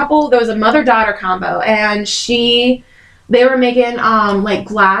a mother-daughter combo, and they were making like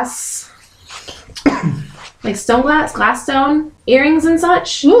glass. Like glass stone earrings and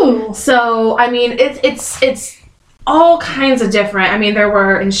such. Ooh. So I mean, it's all kinds of different. I mean, there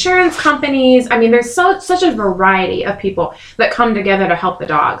were insurance companies. I mean, there's such a variety of people that come together to help the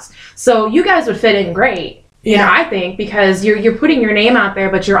dogs. So you guys would fit in great. You know, I think, because you're putting your name out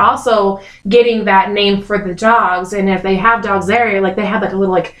there, but you're also getting that name for the dogs. And if they have dogs there, like they have like a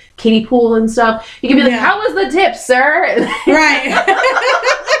little like kiddie pool and stuff, you can be like, "How was the tip, sir?" Right.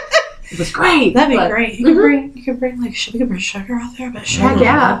 It was great. That'd be great. You could bring like we could bring Sugar out there, but Sugar.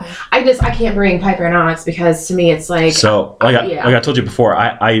 Yeah. I can't bring Piper and Onyx because to me it's like. So like I told you before,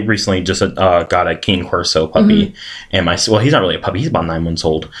 I recently just got a King Corso puppy, and he's not really a puppy. He's about 9 months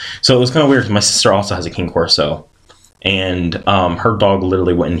old. So it was kind of weird because my sister also has a King Corso, and her dog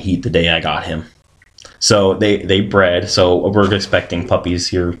literally went in heat the day I got him. So they bred. So we're expecting puppies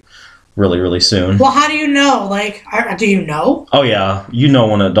here really, really soon. Well, how do you know? Like, do you know? Oh yeah, you know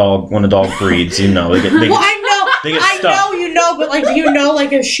when a dog breeds, you know. They get well, I know you know, but like, do you know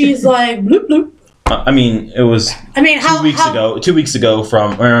like if she's like bloop bloop? I mean, it was. I mean, 2 weeks ago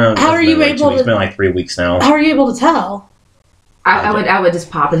from. How are you able to? It's been like 3 weeks now. How are you able to tell? I would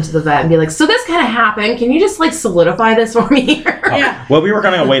just pop into the vet and be like, so this kind of happened. Can you just like solidify this for me? Yeah. Well, we were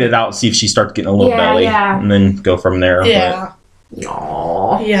kind of wait it out, see if she starts getting a little belly, and then go from there. Yeah.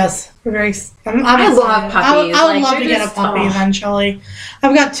 Aww. Yes, we're very. I love puppies. I would love to get a puppy eventually.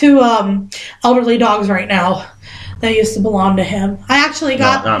 I've got 2 elderly dogs right now that used to belong to him. I actually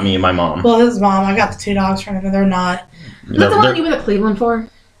got not me, my mom. Well, his mom. I got the 2 dogs from him, and they're not. Is that the one you went to Cleveland for?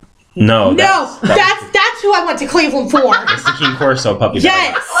 No, that's who I went to Cleveland for. That's the King Corso puppy.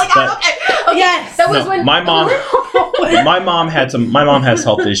 Yes. Okay. Yes. That was when my mom. My mom has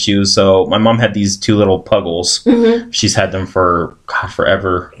health issues, so my mom had these 2 little puggles. She's had them for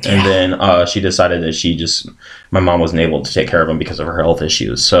forever, and then she decided that my mom wasn't able to take care of them because of her health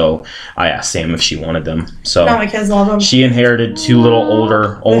issues. So I asked Sam if she wanted them. So now my kids love them. She inherited 2 little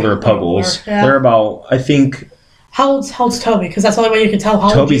older puggles. Yeah. They're about, I think. How old's Toby? Because that's the only way you can tell how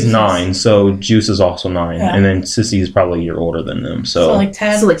old Toby's Juice 9, is. So Juice is also 9, and then Sissy is probably a year older than them. So like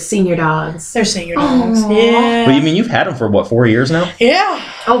 10. So like senior dogs. They're senior dogs. Aww. Yeah. But you mean you've had them for what, 4 years now? Yeah.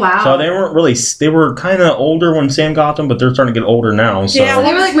 Oh wow. So they weren't really. They were kind of older when Sam got them, but they're starting to get older now. So. Yeah, so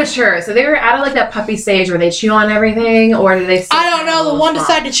they were like mature. So they were out of like that puppy stage where they chew on everything, or did they? I don't know. The one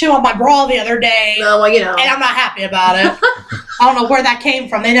decided to chew on my bra the other day. No, well, you know. And I'm not happy about it. I don't know where that came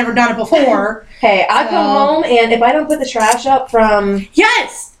from. They never done it before. Hey, I come home and if I don't put the trash up from...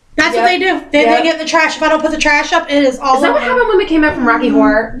 Yes! That's what they do. They get in the trash. If I don't put the trash up, it is all Is that what happened when we came back from Rocky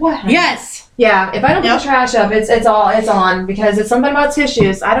Horror? What happened? Yes. Yeah, if I don't put the trash up, it's on because it's something about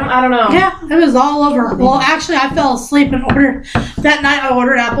tissues. I don't know. Yeah, it was all over. Well, actually, I fell asleep and ordered that night. I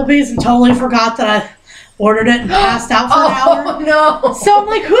ordered Applebee's and totally forgot that I ordered it and passed out for an hour. Oh no! So I'm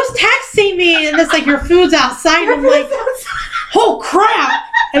like, who's texting me? And it's like, your food's outside. And I'm like, oh crap!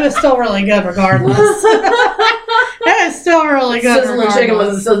 It was still really good regardless. It was still really good. Sizzling chicken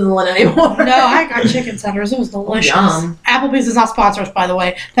wasn't sizzling anymore. No, I got chicken tenders. It was delicious. Yum. Applebee's is not sponsors, by the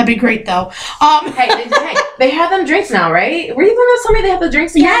way. That'd be great though. Hey, they have them drinks now, right? Were you going to tell me they have the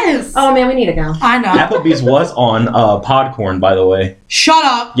drinks again? Yes. Oh man, we need to go. I know. Applebee's was on Podcorn, by the way. Shut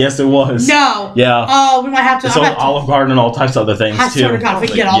up. Yes, it was. No. Yeah. Oh, we might have to. It's on Olive Garden and all types of other things I too. swear to God, if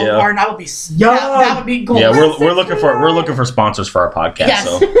we get Olive Garden, that would be that would be gold. Yeah, we're looking for sponsors for our podcast. Yes.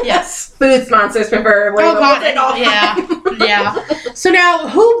 So. Yes. Food sponsors preferably. Oh God. Yeah. So now,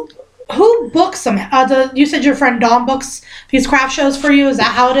 who books them? You said your friend Dawn books these craft shows for you. Is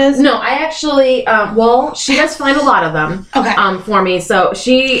that how it is? No, I actually. She does find a lot of them. Okay. For me, so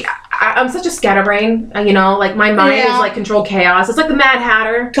I'm such a scatterbrain. You know, like my mind is like controlled chaos. It's like the Mad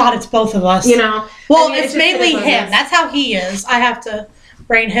Hatter. God, it's both of us. You know. Well, I mean, it's mainly him. That's how he is. I have to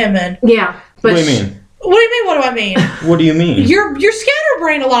rein him in. Yeah. But what do you mean? What do you mean? What do I mean? What do you mean? You're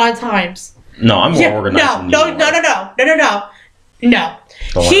scatterbrained a lot of times. No, I'm more organized. No.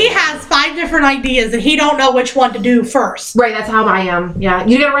 He has 5 different ideas and he don't know which one to do first. Right, that's how I am. Yeah,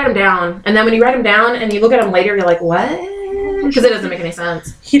 you gotta write them down, and then when you write them down and you look at them later, you're like, what? Because it doesn't make any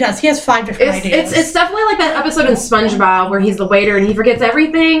sense. He does. He has 5 different ideas. It's definitely like that episode in SpongeBob where he's the waiter and he forgets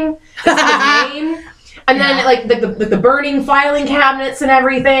everything. His name. And then like the burning filing cabinets and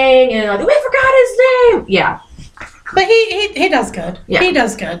everything, and like we forgot his name. Yeah. But he does good. Yeah. He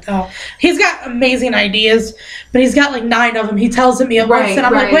does good, though. He's got amazing ideas, but he's got like 9 of them. He tells me at once, and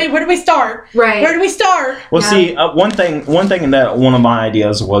I'm like, wait, where do we start? Right. Where do we start? Well, see, one thing that one of my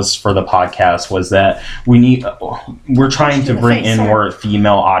ideas was for the podcast was that we're trying to bring in more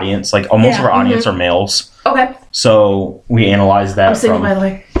female audience. Like, most of our audience are males. Okay. So we analyze that. I'm single, by the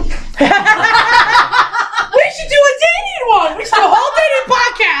way. We should do a dating one. We should do a whole dating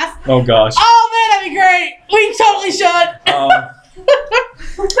podcast. Oh, gosh. Oh, man, that'd be great. We totally should.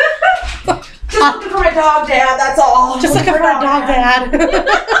 Just looking for my dog, Dad. That's all. Just looking for a dog, Dad.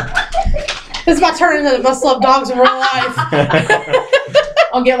 This is about turning into the most loved dogs in real life.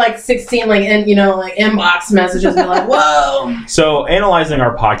 I'll get like 16 inbox messages and be like, whoa. So analyzing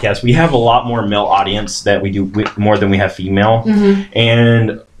our podcast, we have a lot more male audience that we do more than we have female. Mm-hmm.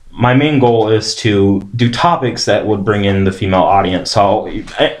 And my main goal is to do topics that would bring in the female audience. So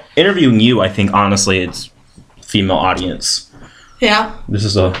interviewing you, I think honestly, it's female audience. Yeah. This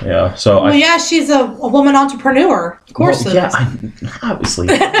is So she's a woman entrepreneur. Of course it is. Obviously.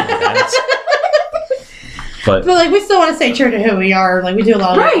 But like we still want to stay true to who we are. Like we do a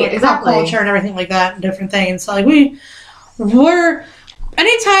lot of pop culture and everything like that and different things. So like we're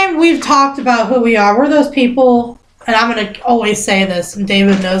anytime we've talked about who we are, we're those people. And I'm going to always say this, and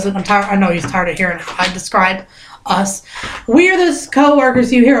David knows it. I know he's tired of hearing how I describe us. We are those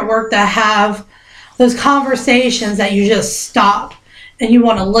coworkers you hear at work that have those conversations that you just stop and you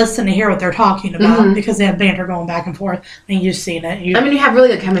want to listen to hear what they're talking about because they have banter going back and forth. And you've seen it. You have really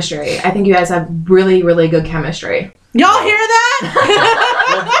good chemistry. I think you guys have really, really good chemistry. Y'all hear that?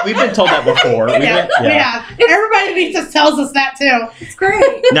 Well, we've been told that before. Yeah. Everybody just tells us that too. It's great.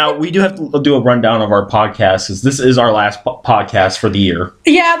 Now, we do have to do a rundown of our podcast because this is our last podcast for the year.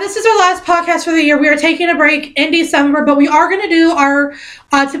 Yeah, this is our last podcast for the year. We are taking a break in December, but we are going to do our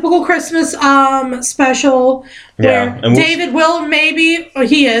typical Christmas special where David will maybe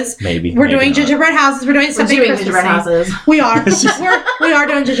we're doing gingerbread houses. We're doing something Christmassy. Gingerbread houses. We are. we are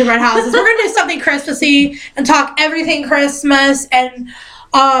doing gingerbread houses. We're going to do something Christmassy and talk everything Christmas. And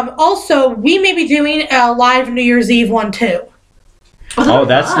also, we may be doing a live New Year's Eve one too. Oh,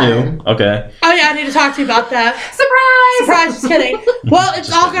 that's new. Okay. Oh, yeah, I need to talk to you about that. Surprise! Just kidding. Well,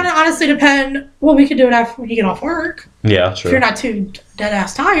 it's all going to honestly depend. Well, we could do it after we get off work. Yeah, sure. If you're not too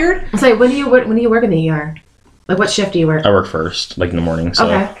dead-ass tired. So, when do you work in the ER? Like, what shift do you work? I work first, like in the morning. So.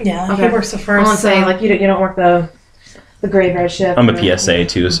 Okay. Yeah, he works the first. I want to say, like, you don't work the graveyard shift. I'm a PSA,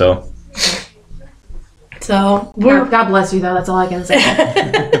 too, so. So, God bless you, though. That's all I can say.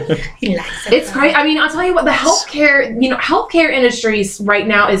 He likes it. It's great. I mean, I'll tell you what, the healthcare industry right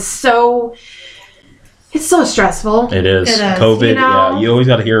now is so... It's so stressful. It is. COVID, you always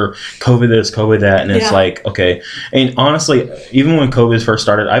got to hear COVID this, COVID that, and it's like, okay. And honestly, even when COVID first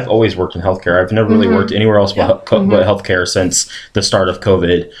started, I've always worked in healthcare. I've never really worked anywhere else but healthcare since the start of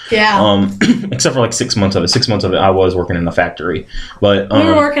COVID. Yeah. Except for like 6 months of it. 6 months of it, I was working in a factory. But we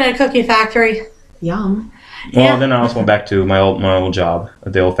were working at a cookie factory. Yum. Well, then I also went back to my old job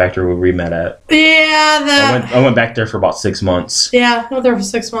at the old factory where we met at. Yeah. I went back there for about 6 months. Yeah, I was there for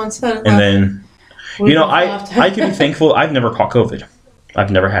 6 months. And then... I can be thankful. I've never caught COVID.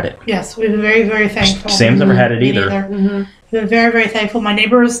 I've never had it. Yes, we've been very, very thankful. Sam's never had it either. We've been very, very thankful. My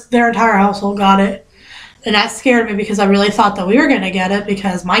neighbors, their entire household got it. And that scared me because I really thought that we were going to get it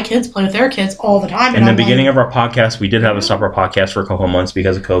because my kids play with their kids all the time. In the beginning of our podcast, we did have to stop our podcast for a couple of months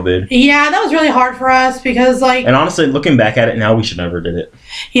because of COVID. Yeah, that was really hard for us because And honestly, looking back at it now, we should never did it.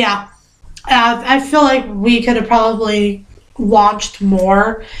 Yeah. I feel like we could have probably... launched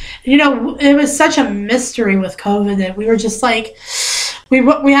more. It was such a mystery with COVID that we were just like we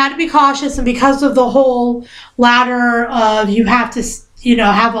had to be cautious, and because of the whole ladder of you have to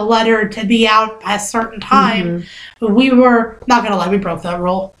have a letter to be out by a certain time, we were not gonna lie, we broke that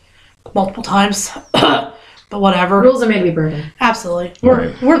rule multiple times. But whatever. Rules are made to be broken. Absolutely.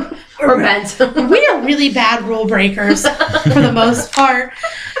 We're bent. We are really bad rule breakers for the most part.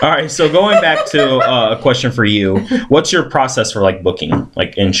 All right, so going back to a question for you, what's your process for like booking,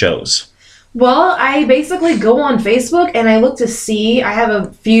 like in shows? Well, I basically go on Facebook and I look to see. I have a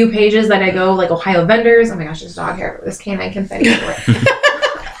few pages that I go, like Ohio vendors. Oh my gosh, this dog hair, this canine confetti. Welcome,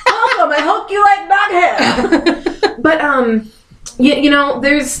 I hope you like dog hair. But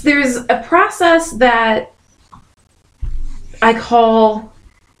there's a process that I call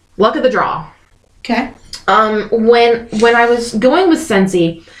luck of the draw. Okay. When I was going with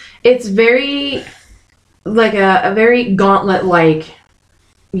Scentsy, it's very like a very gauntlet like,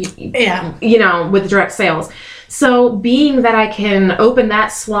 Yeah. you know, with direct sales. So being that I can open that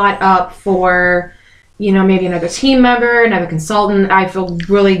slot up for, you know, maybe another team member, another consultant, I feel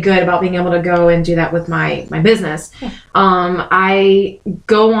really good about being able to go and do that with my business. I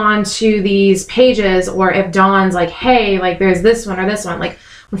go on to these pages, or if Dawn's like, hey, like there's this one or this one. Like,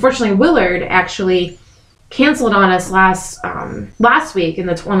 unfortunately, Willard actually canceled on us last week on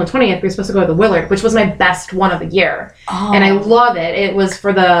the 20th. We were supposed to go to the Willard, which was my best one of the year, and I love it. It was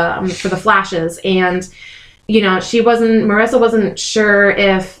for the flashes, and you know, Marissa wasn't sure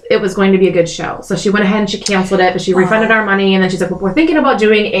if it was going to be a good show, so she went ahead and she canceled it, but she refunded our money, and then she's like, well, we're thinking about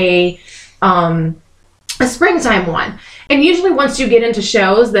doing a springtime one. And usually once you get into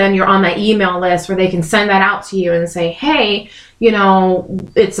shows, then you're on that email list where they can send that out to you and say, hey, you know,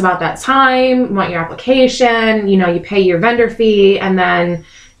 it's about that time, we want your application, you know, you pay your vendor fee, and then,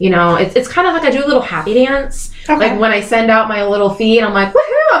 you know, it's kind of like I do a little happy dance. Okay. Like when I send out my little fee and I'm like,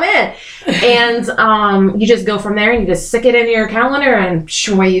 woohoo, I'm in. And you just go from there and you just stick it in your calendar and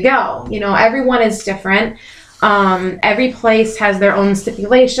away you go. You know, everyone is different. Every place has their own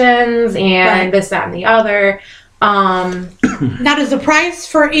stipulations and this, that, and the other. Now, does the price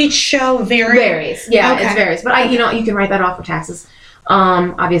for each show vary? Varies. Yeah, Okay. it varies. But you know, you can write that off for taxes.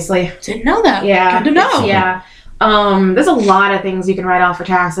 Obviously. Didn't know that. Yeah. Good to know. Yeah. There's a lot of things you can write off for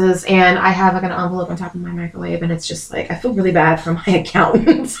taxes, and I have like an envelope on top of my microwave, and it's just like I feel really bad for my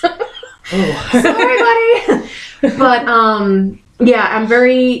accountant. Sorry, buddy. But yeah, I'm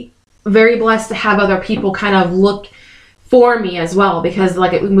very, very blessed to have other people kind of look for me as well, because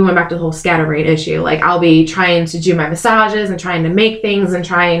like we went back to the whole scatterbrain issue. Like I'll be trying to do my massages and trying to make things and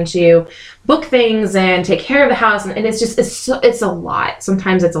trying to book things and take care of the house, and it's just it's a lot.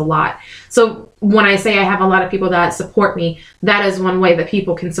 Sometimes it's a lot. So when I say I have a lot of people that support me, that is one way that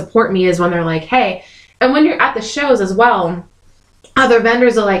people can support me, is when they're like, hey, and when you're at the shows as well, other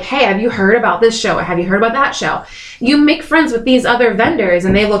vendors are like, hey, have you heard about this show? Have you heard about that show? You make friends with these other vendors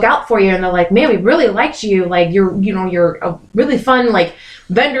and they look out for you and they're like, man, we really liked you. Like you're a really fun, like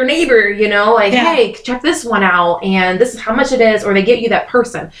vendor neighbor, you know, like, hey, check this one out. And this is how much it is. Or they get you that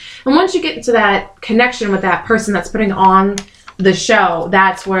person. And once you get into that connection with that person that's putting on the show,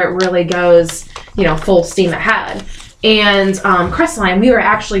 that's where it really goes, you know, full steam ahead. And Crestline, we were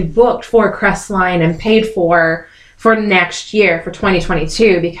actually booked for Crestline and paid for next year, for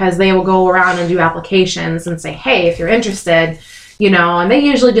 2022, because they will go around and do applications and say, hey, if you're interested, you know, and they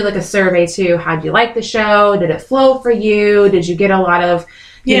usually do like a survey too. How do you like the show? Did it flow for you? Did you get a lot of,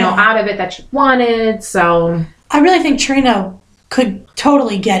 you know, out of it that you wanted? So I really think Trina could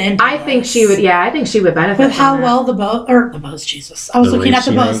totally get into I think she would benefit with how well the bows, Jesus. I was looking at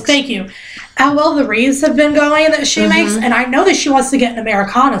the bows. Thank you. How well the wreaths have been going that she makes, and I know that she wants to get in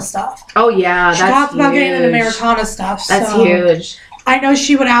Americana stuff. Oh yeah, she talked about getting in Americana stuff. That's huge. I know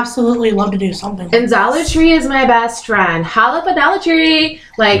she would absolutely love to do something. And Dollar Tree is my best friend. Holla up at Dollar Tree.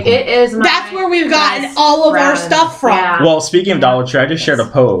 Like, it is my That's where we've gotten all of our stuff from. Yeah. Well, speaking of Dollar Tree, I just shared a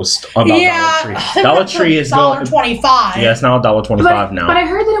post about Dollar Tree. Dollar Tree is $1.25. Yeah, it's now $1.25 now. But I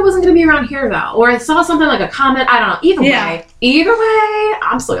heard that it wasn't going to be around here, though. Or I saw something like a comment. I don't know. Either way,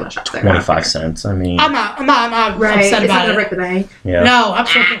 I'm still going to shop there. 25 cents. I mean, I'm not right. upset about it. Break the bank. Yeah. No,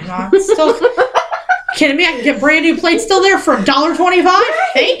 absolutely not. Still... Kidding me? I can get brand new plates still there for $1.25?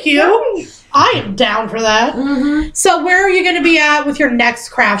 Thank you. I am down for that. Mm-hmm. So where are you going to be at with your next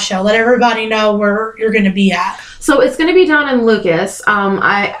craft show? Let everybody know where you're going to be at. So it's going to be down in Lucas.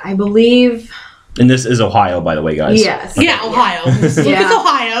 I believe... And this is Ohio, by the way, guys. Yes. Okay. Yeah, Ohio. Lucas,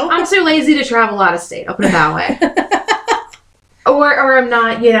 Ohio. I'm too lazy to travel out of state. I'll put it that way. Or I'm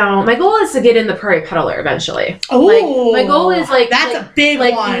not, you know, my goal is to get in the Prairie Peddler eventually. Oh, my goal is that's a big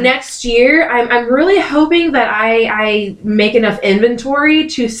one. Next year, I'm really hoping that I make enough inventory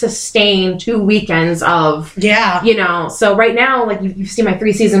to sustain 2 weekends of, you know. So right now, like you see my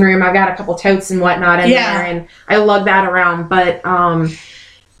 3-season room, I've got a couple totes and whatnot in there, and I lug that around. But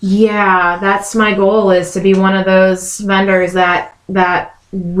yeah, that's my goal, is to be one of those vendors that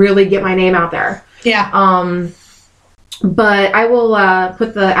really get my name out there. Yeah. But I will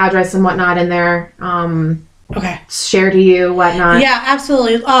put the address and whatnot in there. Okay. Share to you, whatnot. Yeah,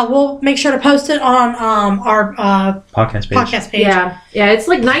 absolutely. We'll make sure to post it on our podcast page. Yeah, it's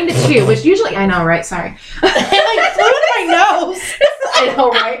like 9 to 2, which usually I know, right? Sorry. It like flew in my nose. I know,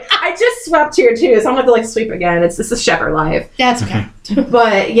 right? I just swept here too, so I'm gonna have to sweep again. It's a Shepherd Live. Yeah, it's okay.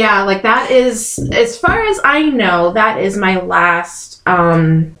 But yeah, like that is, as far as I know, that is my last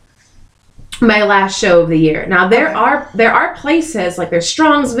show of the year. Now there are places like there's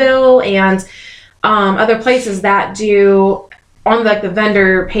Strongsville and other places that do, on like the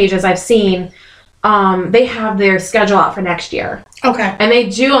vendor pages I've seen, they have their schedule out for next year. Okay. And they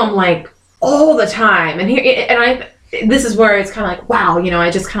do them like all the time. This is where it's kind of like, wow,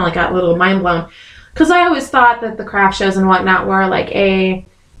 I just kind of like got a little mind blown. Because I always thought that the craft shows and whatnot were like a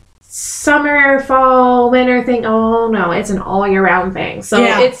summer, fall, winter thing. Oh no, it's an all year round thing. So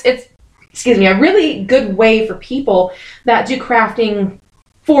it's excuse me, a really good way for people that do crafting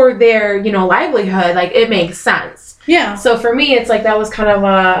for their, livelihood. Like, it makes sense. Yeah. So for me, it's like that was kind of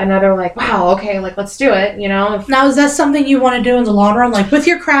another like, wow, okay, like let's do it, Now, is that something you want to do in the long run? Like with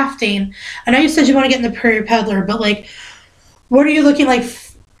your crafting, I know you said you want to get in the Prairie Peddler, but like, what are you looking like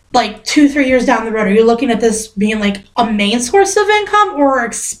 2-3 years down the road? Are you looking at this being like a main source of income or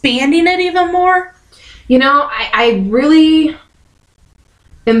expanding it even more? I really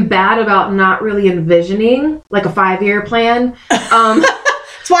am bad about not really envisioning like a 5-year plan.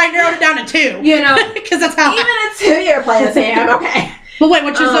 That's why I narrowed it down to 2. Because that's how. Even a 2-year plan, Sam. Okay. But wait,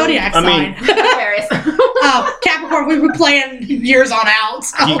 what's your zodiac sign? Aquarius. Capricorn. We were playing years on out.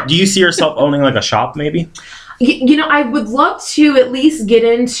 So. Do you see yourself owning like a shop, maybe? I would love to at least get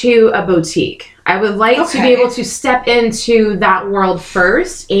into a boutique. I would like to be able to step into that world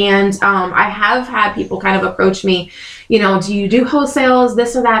first. And I have had people kind of approach me, do you do wholesales,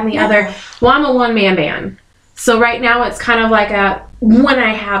 this or that and the other? Well, I'm a one-man band. So right now it's kind of like when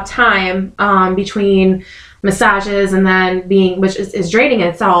I have time between massages and then which is draining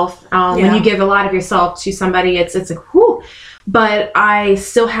itself. When you give a lot of yourself to somebody, it's like, whew. But I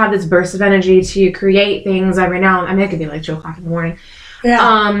still have this burst of energy to create things every now and then. I mean, it could be like 2 o'clock in the morning.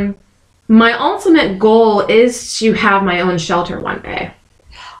 Yeah. My ultimate goal is to have my own shelter one day.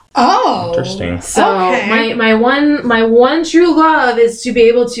 Oh, interesting. So my one true love is to be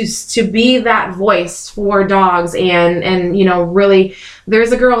able to be that voice for dogs and really,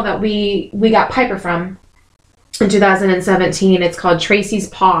 there's a girl that we got Piper from in 2017. It's called Tracy's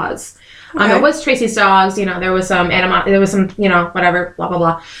Paws. It was Tracy's dogs, there was some whatever, blah, blah,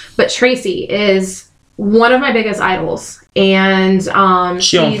 blah. But Tracy is one of my biggest idols. And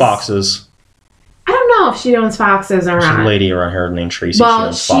she owns foxes. I don't know if she owns foxes or not. There's a lady around here named Tracy.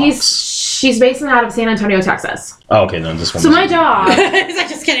 Well, she's based out of San Antonio, Texas. Oh, okay, then this one. So my dog. Is that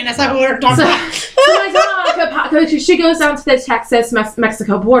just kidding? That's not what we were talking about. So my dog, she goes down to the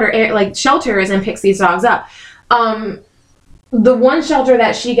Texas-Mexico border, like shelters, and picks these dogs up. The one shelter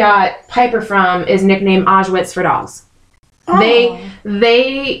that she got Piper from is nicknamed Auschwitz for dogs. Oh.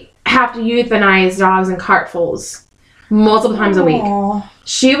 They have to euthanize dogs in cartfuls multiple times a week.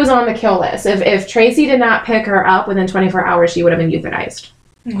 She was on the kill list. If Tracy did not pick her up within 24 hours, she would have been euthanized.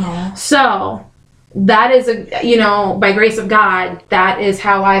 Aww. So that is by grace of God, that is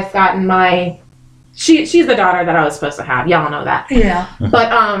how I've gotten my. She's the daughter that I was supposed to have. Y'all know that. Yeah.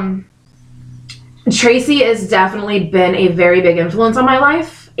 But Tracy has definitely been a very big influence on my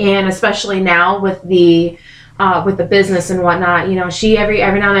life, and especially now with the business and whatnot. She every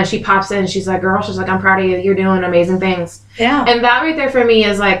now and then she pops in. She's like, "Girl," she's like, "I'm proud of you. You're doing amazing things." Yeah. And that right there for me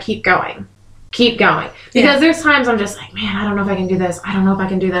is like, keep going, because there's times I'm just like, man, I don't know if I can do this. I don't know if I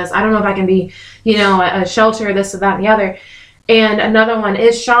can do this. I don't know if I can be, a shelter, this or that and the other. And another one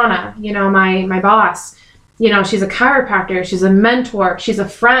is Shauna. My boss. She's a chiropractor. She's a mentor. She's a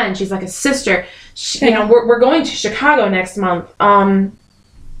friend. She's like a sister. We're going to Chicago next month.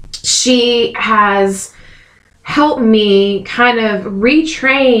 She has helped me kind of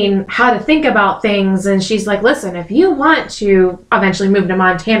retrain how to think about things. And she's like, listen, if you want to eventually move to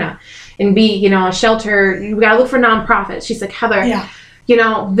Montana and be, a shelter, you got to look for nonprofits. She's like, Heather,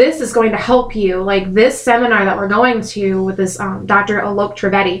 this is going to help you. Like this seminar that we're going to with this Dr. Alok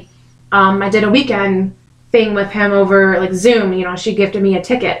Trivedi. I did a weekend thing with him over like Zoom. She gifted me a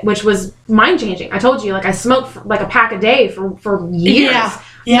ticket, which was mind-changing. I told you, like I smoked like a pack a day for years.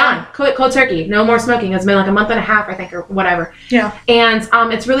 None. Cold turkey. No more smoking. It's been like a month and a half, I think, or whatever. Yeah. And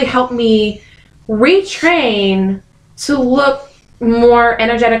it's really helped me retrain to look more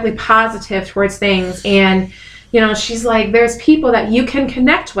energetically positive towards things. And she's like, there's people that you can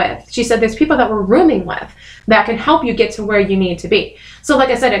connect with. She said there's people that we're rooming with that can help you get to where you need to be. So like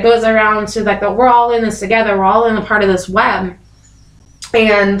I said, it goes around to like we're all in this together. We're all in a part of this web.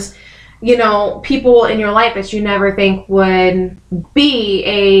 And, people in your life that you never think would be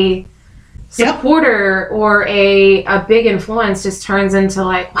a supporter or a big influence just turns into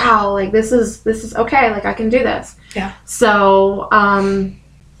like, wow, like this is okay. Like I can do this. Yeah. So, I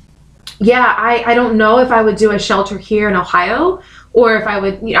don't know if I would do a shelter here in Ohio or if I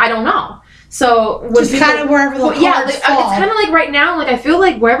would, I don't know. So just kind of wherever the cards fall. It's kind of like right now, like I feel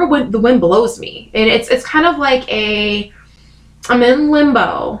like wherever the wind blows me, and it's kind of like I'm in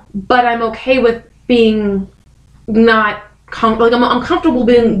limbo, but I'm okay with being not I'm comfortable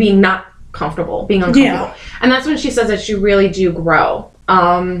being not comfortable, being uncomfortable. Yeah. And that's when she says that you really do grow.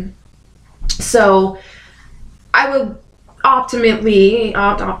 So I would ultimately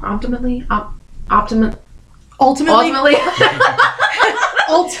Ultimately,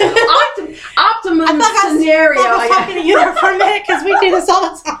 optimum scenario. I was talking to you there for a minute because we do this all the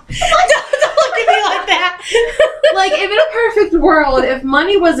time. Don't look at me like that. Like, if in a perfect world, if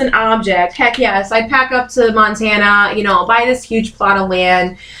money was an object, heck yes, I'd pack up to Montana, buy this huge plot of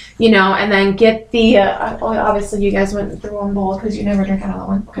land, and then get the, obviously you guys went through one bowl because you never drink out of that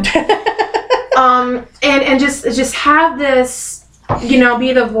one. Okay. And just have this,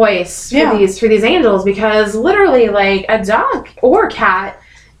 be the voice for these angels, because literally, like, a dog or cat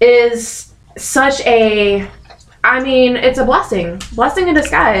is such it's a blessing in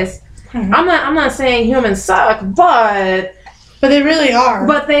disguise. Mm-hmm. I'm not saying humans suck, but they really are.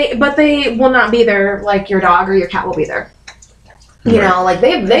 But they will not be there like your dog or your cat will be there. Like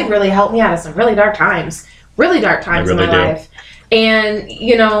they've really helped me out of some really dark times in my life. And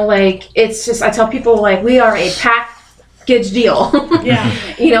like, it's just, I tell people, like, we are a package deal. Yeah.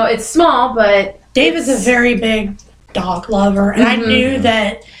 It's small, but David's a very big dog lover, and I knew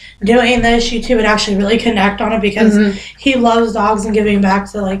that doing this, you two would actually really connect on it, because he loves dogs and giving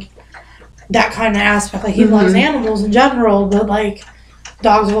back to, like, that kind of aspect. Like, he loves animals in general, but, like,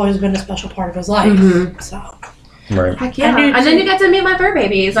 dogs have always been a special part of his life. So. Right. Heck yeah. And then you get to meet my fur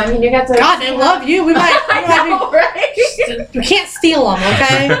babies. I mean, you get to... God, they love you. We might... I know, right? We can't steal them,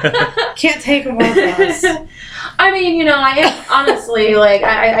 okay? Can't take them off us. I mean, I am, honestly, like,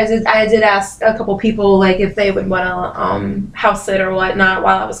 I did ask a couple people, like, if they would want to house sit or whatnot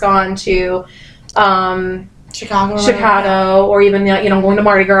while I was gone to Chicago, or even, going to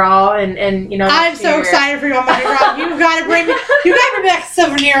Mardi Gras, and I'm so excited for you on Mardi Gras. You've got to bring me back a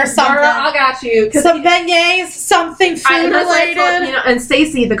souvenir or something. Girl, I got you. Some beignets, something food related. And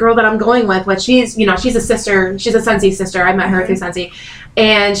Stacy, the girl that I'm going with, she's a sister. She's a Sensi sister. I met her through Sensi.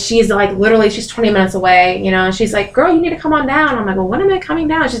 And she's like, literally, she's 20 minutes away, and she's like, girl, you need to come on down. I'm like, well, when am I coming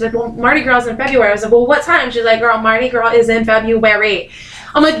down? She's like, well, Mardi Gras is in February. I was like, well, what time? She's like, girl, Mardi Gras is in February.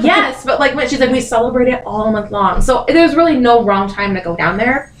 I'm like, yes, but like, she's like, we celebrate it all month long. So there's really no wrong time to go down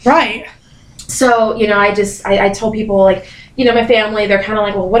there. Right. So, I told people, like, my family, they're kind of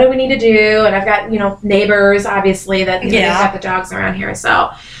like, well, what do we need to do? And I've got, neighbors, obviously, that, they've got the dogs around here.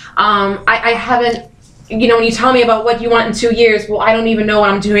 So, I haven't, when you tell me about what you want in 2 years, well, I don't even know what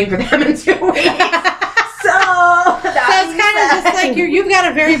I'm doing for them in 2 weeks. So it's kind of just like you've got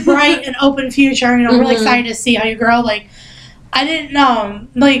a very bright and open future, and I'm really excited to see how you grow. Like, I didn't know,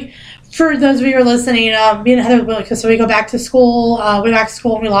 like, for those of you who are listening, me and Heather, so we go back to school, and we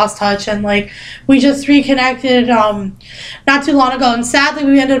lost touch, and, like, we just reconnected not too long ago, and sadly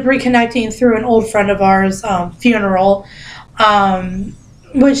we ended up reconnecting through an old friend of ours funeral,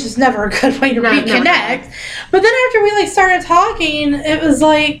 which is never a good way to reconnect. But then after we, like, started talking, it was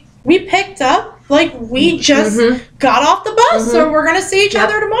like we picked up, like, we just got off the bus, so we're gonna see each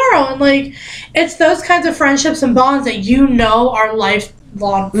other tomorrow, and, like, it's those kinds of friendships and bonds that are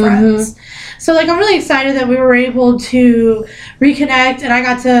lifelong friends. So, like, I'm really excited that we were able to reconnect, and I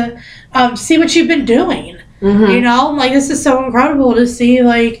got to see what you've been doing. Like, this is so incredible to see,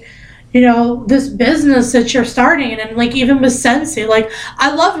 like, this business that you're starting, and, like, even with Sensi, like,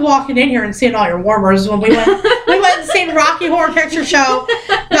 I loved walking in here and seeing all your warmers when we went and seen Rocky Horror Picture Show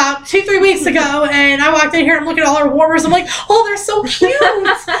about 2-3 weeks ago, and I walked in here and looked at all our warmers. I'm like, oh, they're so cute.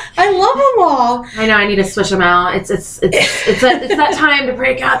 I love them all. I know, I need to switch them out. It's that time to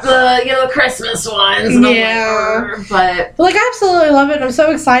break out the Christmas ones. And but like, I absolutely love it. And I'm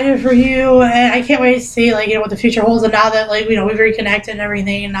so excited for you, and I can't wait to see, like, what the future holds. And now that, like, we've reconnected and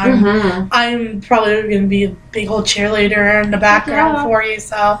everything, and I'm probably going to be a big old cheerleader in the background for you.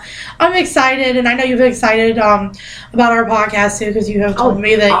 So I'm excited, and I know you've been excited about our podcast too, because you have told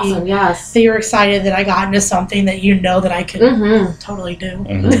me that that you're excited that I got into something that that I could totally do.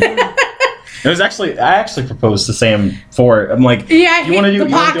 It was actually, I actually proposed to Sam for it. I'm like, you want to do the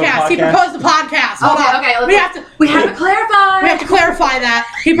podcast? He proposed the podcast. Hold on. Okay. We have to clarify. We have to clarify that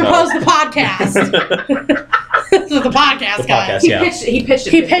he proposed the podcast. This is the podcast, guys. He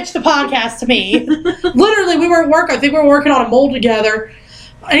pitched the podcast to me. Literally, we were at work. I think we were working on a mold together.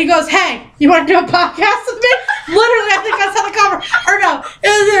 And he goes, hey, you want to do a podcast with me? Literally, I think that's how the conversation, or no, it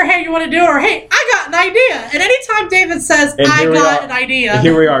was either, hey, you want to do it, or hey, I got an idea. And anytime David says, I got an idea.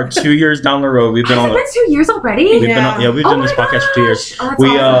 Here we are, 2 years down the road. We've been on. It's been 2 years already? We've been doing this podcast for 2 years. Oh, that's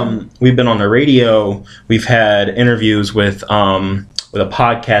awesome. We've been on the radio. We've had interviews with a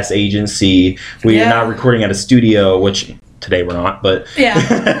podcast agency. We are now recording at a studio, which today we're not, but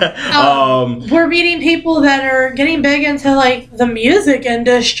yeah. We're meeting people that are getting big into like the music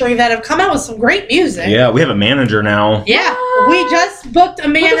industry that have come out with some great music. Yeah, we have a manager now. Yeah, we just booked a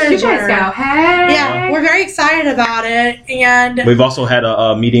manager. Where did you guys go? Hey. Yeah, we're very excited about it, and we've also had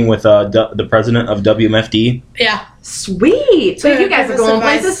a meeting with the president of WMFD. Yeah. Sweet. So you guys are going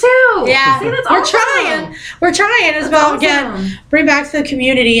places too. Yeah. See, that's we're awesome. trying. We're trying as well. Awesome. Again, bring back to the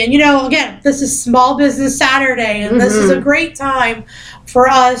community. And, you know, again, this is Small Business Saturday. And this is a great time for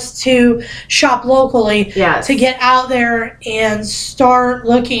us to shop locally. Yes. To get out there and start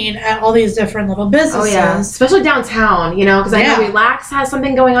looking at all these different little businesses. Oh, yeah. Especially downtown, you know, because I know Relax has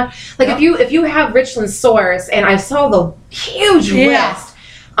something going on. Like, if you have Richland Source, and I saw the huge list.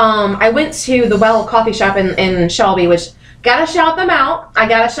 I went to the Well Coffee Shop in Shelby, which gotta shout them out. I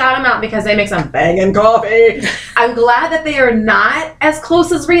gotta shout them out because they make some banging coffee. I'm glad that they are not as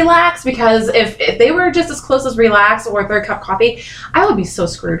close as Relax, because if they were just as close as Relax or Third Cup Coffee, I would be so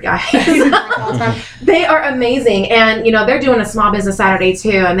screwed, guys. They are amazing, and you know they're doing a Small Business Saturday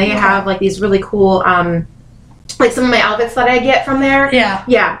too, and they have like these really cool. Like some of my outfits that I get from there. Yeah.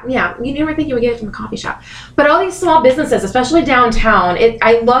 You never think you would get it from a coffee shop. But all these small businesses, especially downtown,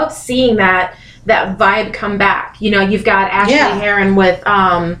 I love seeing that vibe come back. You know, you've got Ashley Heron with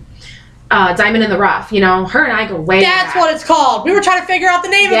Diamond in the Rough. You know, her and I go way back. That's what it's called. We were trying to figure out the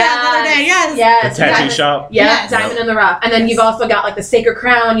name of that the other day. Yes. The tattoo shop. Yes. Diamond in the Rough. And then you've also got like the Sacred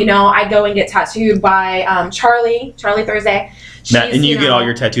Crown. You know, I go and get tattooed by Charlie Thursday. And you get all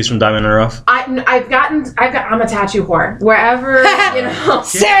your tattoos from Diamond and Rough? I'm a tattoo whore. Wherever, you know.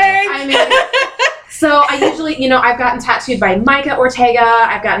 Same! I mean, so I usually, you know, I've gotten tattooed by Micah Ortega.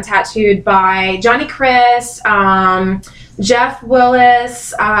 I've gotten tattooed by Johnny Chris, Jeff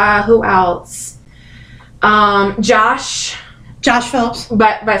Willis, who else? Josh Phillips.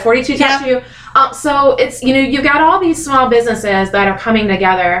 By 42 Tattoo. So it's, you know, you've got all these small businesses that are coming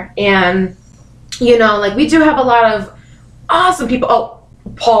together, and, you know, like we do have a lot of awesome people. Oh,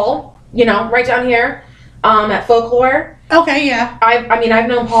 Paul, you know, right down here at Folklore. Okay, yeah. I've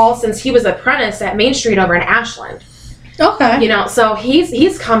known Paul since he was apprentice at Main Street over in Ashland. Okay. You know, so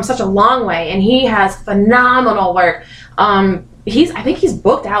he's come such a long way, and he has phenomenal work. I think he's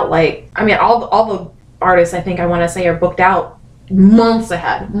booked out all the artists I think I want to say are booked out months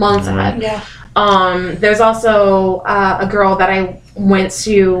ahead. Yeah. There's also a girl that I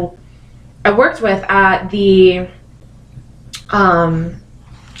worked with at the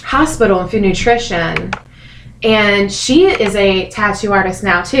hospital in Food Nutrition, and she is a tattoo artist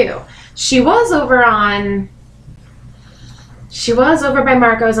now too. She was over by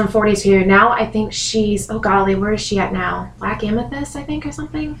Marco's on 42. Now I think she's, oh golly, where is she at now? Black Amethyst, I think, or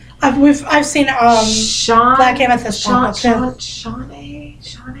something. I've seen Black Amethyst. Shawnee, I want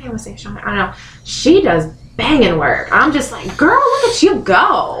to say Shawnee. I don't know. She does banging work. I'm just like, girl, look at you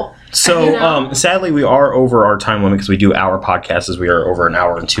go. So, you know? Sadly, we are over our time limit because we do our podcast as we are over an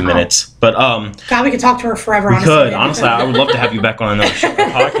hour and 2 minutes. But God, we could talk to her forever. Honestly, I would love to have you back on another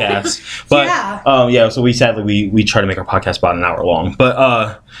podcast. But so we try to make our podcast about an hour long.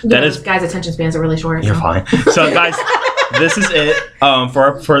 But guys' attention spans are really short. You're fine. So, guys, this is it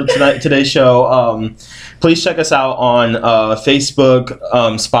for today's show. Please check us out on Facebook,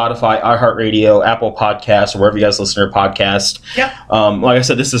 Spotify, iHeartRadio, Apple Podcasts, or wherever you guys listen to your podcast. Yep. Like I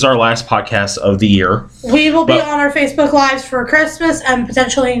said, this is our last podcast of the year. We will be on our Facebook Lives for Christmas and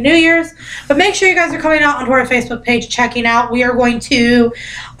potentially New Year's. But make sure you guys are coming out onto our Facebook page, checking out. We are going to...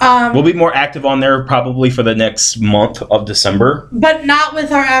 we'll be more active on there probably for the next month of December. But not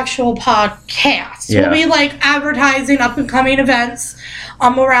with our actual podcast. Yeah. We'll be like advertising up and coming events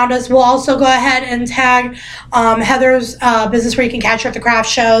around us. We'll also go ahead and tag Heather's business where you can catch her at the craft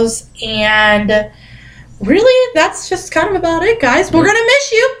shows. And really, that's just kind of about it, guys. We're going to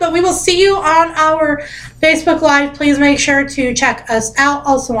miss you, but we will see you on our Facebook Live. Please make sure to check us out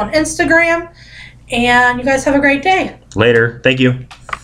also on Instagram. And you guys have a great day. Later. Thank you.